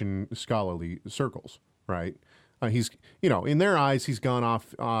Christian scholarly circles, right? He's, in their eyes, he's gone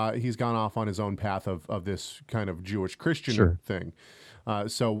off on his own path of this kind of Jewish Christian thing.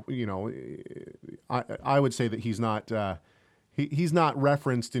 So, I would say that he's not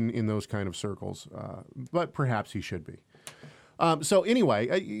referenced in those kind of circles, but perhaps he should be. So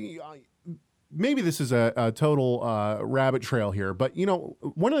anyway, maybe this is a total rabbit trail here, but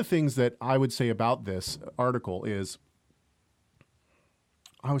one of the things that I would say about this article is,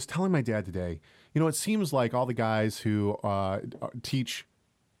 I was telling my dad today, it seems like all the guys who teach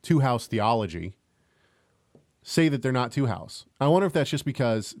two-house theology say that they're not two-house. I wonder if that's just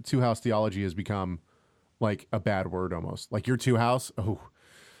because two-house theology has become like a bad word almost. Like, you're two-house? Oh.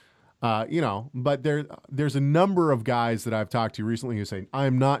 But there's a number of guys that I've talked to recently who say,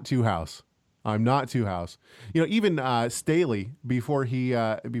 I'm not two-house. I'm not two-house. Even Staley, before he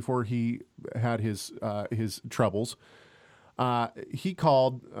had his troubles, he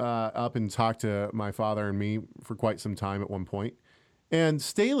called up and talked to my father and me for quite some time at one point. And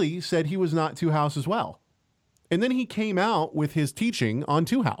Staley said he was not two-house as well. And then he came out with his teaching on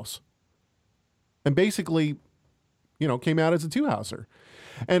two-house. And basically, came out as a two-houser.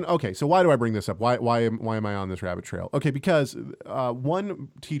 And okay, so why do I bring this up? Why am I on this rabbit trail? Okay, because one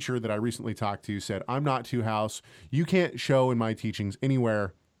teacher that I recently talked to said, I'm not two-house. You can't show in my teachings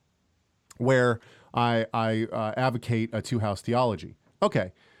anywhere where I advocate a two-house theology.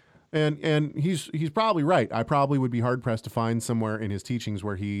 Okay, and he's probably right. I probably would be hard-pressed to find somewhere in his teachings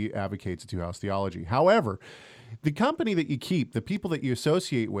where he advocates a two-house theology. However, the company that you keep, the people that you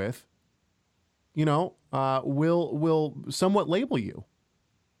associate with, will somewhat label you.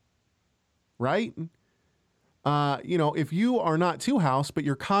 Right? If you are not two-house, but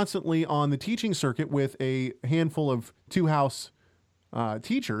you're constantly on the teaching circuit with a handful of two-house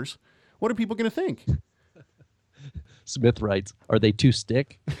teachers, what are people going to think? Smith writes, are they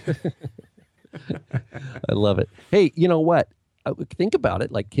two-stick? I love it. Hey, you know what? Think about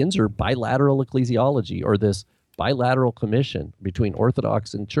it, like Kinzer bilateral ecclesiology, or this bilateral commission between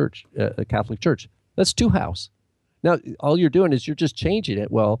Orthodox and Church, Catholic Church. That's two-house. Now, all you're doing is you're just changing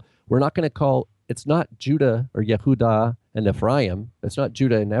it. Well, we're not going to call, it's not Judah or Yehudah and Ephraim. It's not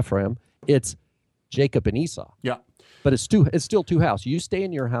Judah and Ephraim. It's Jacob and Esau. Yeah. But it's still two house. You stay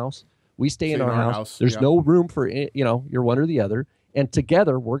in your house. We stay in our house. There's no room for, you're one or the other. And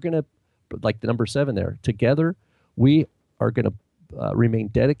together, we're going to, like the number 7 there, together, we are going to remain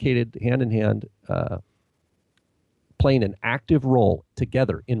dedicated hand in hand, playing an active role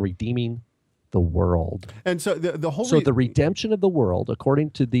together in redeeming the world. And so the redemption of the world,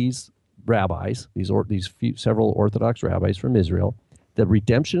 according to these rabbis, several Orthodox rabbis from Israel, the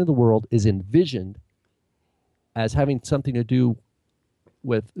redemption of the world is envisioned as having something to do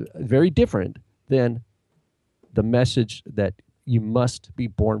with very different than the message that you must be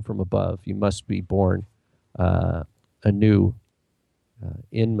born from above. You must be born anew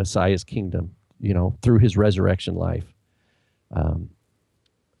in Messiah's kingdom, through his resurrection life.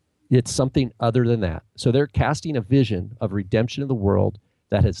 It's something other than that. So they're casting a vision of redemption of the world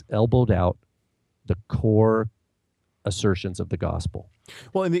that has elbowed out the core assertions of the gospel.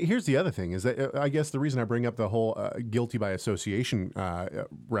 Well, and here's the other thing is that I guess the reason I bring up the whole guilty by association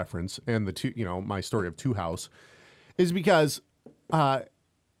reference and the two, my story of Two House is because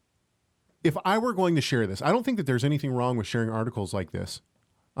if I were going to share this, I don't think that there's anything wrong with sharing articles like this.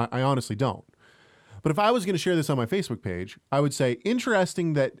 I honestly don't. But if I was going to share this on my Facebook page, I would say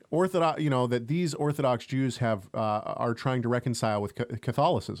interesting that that these Orthodox Jews are trying to reconcile with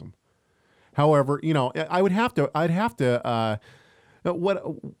Catholicism. However, I'd have to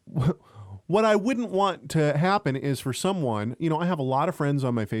what I wouldn't want to happen is for someone, I have a lot of friends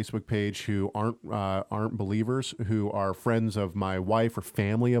on my Facebook page who aren't believers, who are friends of my wife or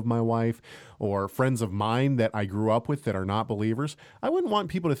family of my wife, or friends of mine that I grew up with that are not believers. I wouldn't want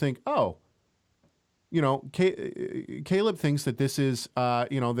people to think, oh, Caleb thinks that this is,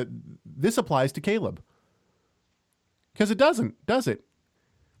 that this applies to Caleb. Because it doesn't, does it?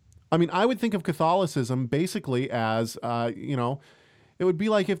 I mean, I would think of Catholicism basically as, it would be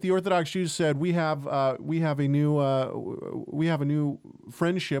like if the Orthodox Jews said, we have a new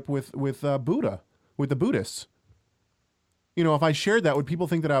friendship with Buddha, with the Buddhists. If I shared that, would people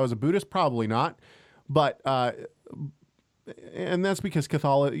think that I was a Buddhist? Probably not. But, and that's because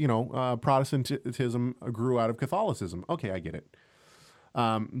Protestantism grew out of Catholicism. Okay, I get it.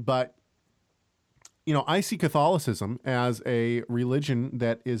 But I see Catholicism as a religion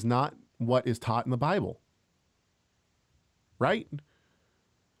that is not what is taught in the Bible. Right?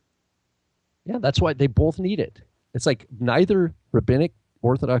 Yeah, that's why they both need it. It's like neither rabbinic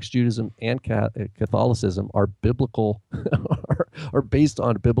Orthodox Judaism and Catholicism are biblical, are based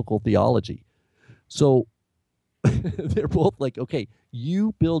on biblical theology. So they're both like, okay,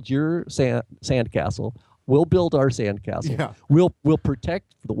 you build your sandcastle. We'll build our sandcastle. Yeah. We'll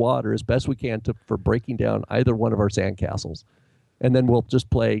protect the water as best we can for breaking down either one of our sandcastles, and then we'll just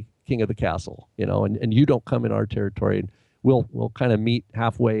play king of the castle, and you don't come in our territory, and we'll kind of meet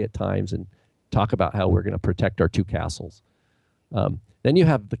halfway at times and talk about how we're going to protect our two castles. Then you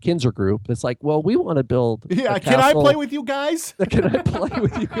have the Kinzer group that's like, well, we want to build. Yeah, can I play with you guys? Can I play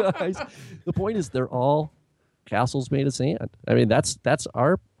with you guys? The point is, they're all castles made of sand. I mean, that's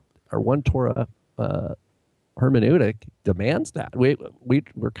our one Torah hermeneutic demands that. We're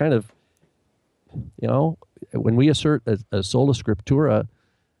kind of, when we assert a sola scriptura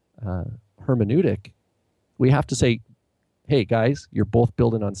hermeneutic, we have to say, hey guys, you're both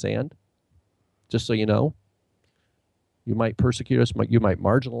building on sand. Just so you know, you might persecute us, you might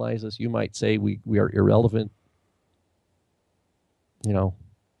marginalize us, you might say we are irrelevant,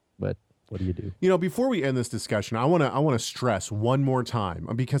 but what do you do? Before we end this discussion, I want to stress one more time,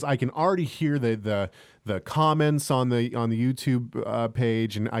 because I can already hear the comments on the YouTube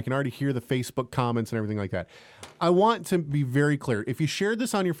page, and I can already hear the Facebook comments and everything like that. I want to be very clear. If you shared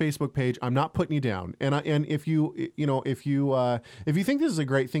this on your Facebook page, I'm not putting you down. And if you think this is a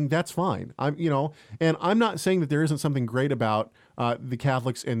great thing, that's fine. And I'm not saying that there isn't something great about the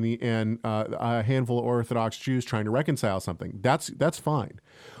Catholics and a handful of Orthodox Jews trying to reconcile something. That's fine.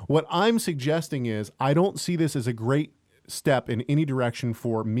 What I'm suggesting is I don't see this as a great step in any direction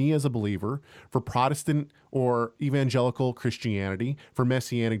for me as a believer, for Protestant or evangelical Christianity, for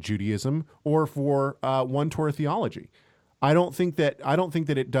Messianic Judaism, or for one Torah theology. I don't think that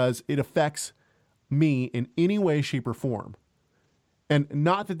it affects me in any way, shape, or form. And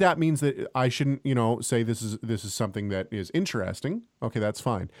not that means that I shouldn't, say this is something that is interesting. Okay, that's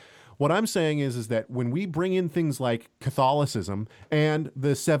fine. What I'm saying is that when we bring in things like Catholicism and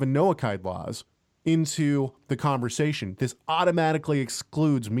the 7 Noahide laws into the conversation, this automatically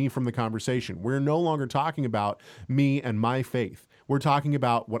excludes me from the conversation. We're no longer talking about me and my faith. We're talking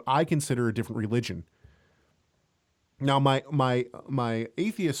about what I consider a different religion. Now, my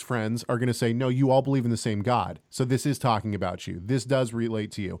atheist friends are going to say, no, you all believe in the same God. So this is talking about you. This does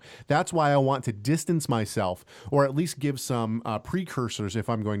relate to you. That's why I want to distance myself, or at least give some precursors if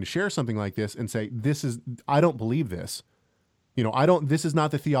I'm going to share something like this and say, I don't believe this. This is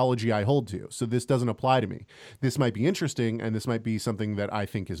not the theology I hold to. So this doesn't apply to me. This might be interesting, and this might be something that I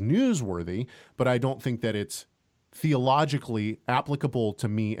think is newsworthy, but I don't think that it's theologically applicable to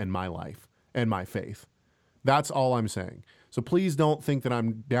me and my life and my faith. That's all I'm saying. So please don't think that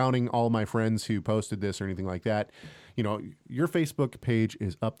I'm downing all my friends who posted this or anything like that. Your Facebook page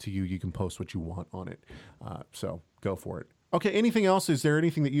is up to you. You can post what you want on it. So go for it. Okay. Anything else? Is there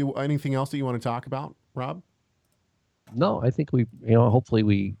anything else that you want to talk about, Rob? No, I think hopefully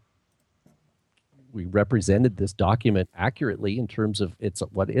we represented this document accurately in terms of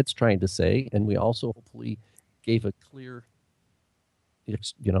what it's trying to say, and we also hopefully gave a clear,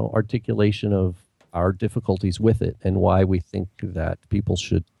 articulation of our difficulties with it and why we think that people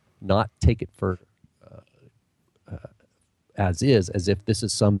should not take it for as if this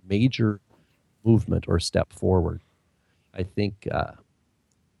is some major movement or step forward. I think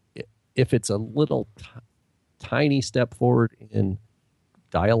if it's a little tiny step forward in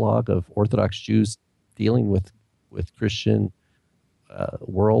dialogue of Orthodox Jews dealing with Christian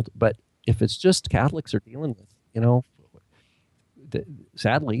world, but if it's just Catholics are dealing with,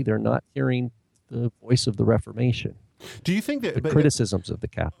 sadly they're not hearing the voice of the Reformation. Do you think that the criticisms of the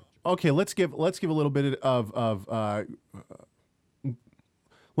Catholic? Okay, let's give a little bit of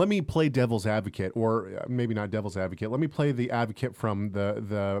let me play devil's advocate, or maybe not devil's advocate. Let me play the advocate from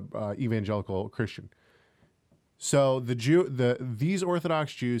the evangelical Christian. So these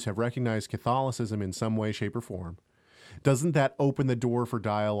Orthodox Jews have recognized Catholicism in some way, shape, or form. Doesn't that open the door for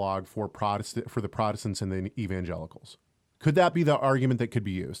dialogue for the Protestants and the evangelicals? Could that be the argument that could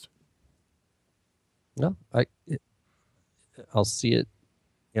be used? No, I'll see it.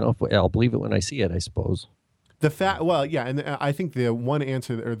 I'll believe it when I see it, I suppose. And I think the one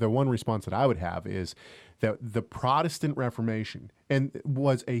answer or the one response that I would have is that the Protestant Reformation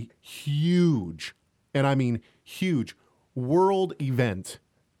was a huge, and I mean huge, world event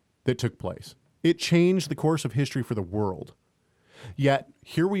that took place. It changed the course of history for the world. Yet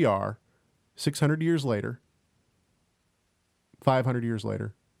here we are, 600 years later, 500 years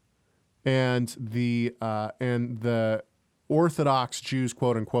later, and the Orthodox Jews,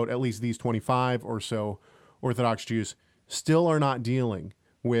 quote unquote, at least these 25 or so Orthodox Jews, still are not dealing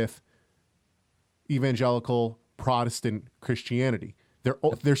with evangelical Protestant Christianity.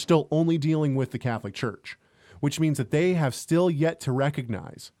 They're still only dealing with the Catholic Church, which means that they have still yet to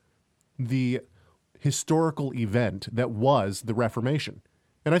recognize the historical event that was the Reformation.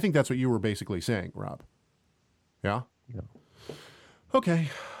 And I think that's what you were basically saying, Rob. Yeah? Yeah. Okay.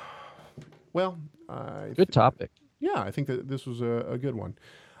 Well, good topic. Yeah, I think that this was a good one.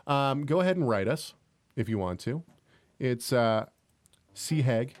 Go ahead and write us if you want to. It's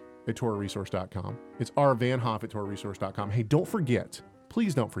chegg@torahresource.com. It's rvanhoff@torahresource.com. Hey,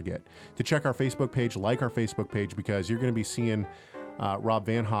 please don't forget to check our Facebook page, like our Facebook page, because you're going to be seeing Rob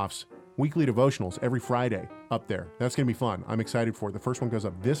Van Hoff's weekly devotionals every Friday up there. That's going to be fun. I'm excited for it. The first one goes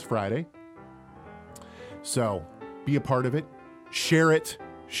up this Friday. So be a part of it. Share it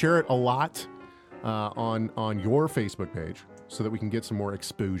a lot on your Facebook page so that we can get some more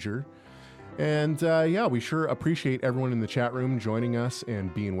exposure. And we sure appreciate everyone in the chat room joining us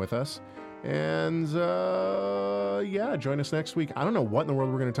and being with us. And join us next week. I don't know what in the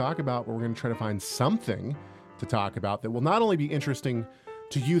world we're going to talk about, but we're going to try to find something to talk about that will not only be interesting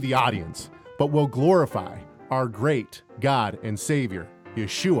to you, the audience, but will glorify our great God and Savior,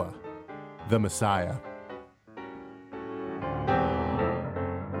 Yeshua, the Messiah.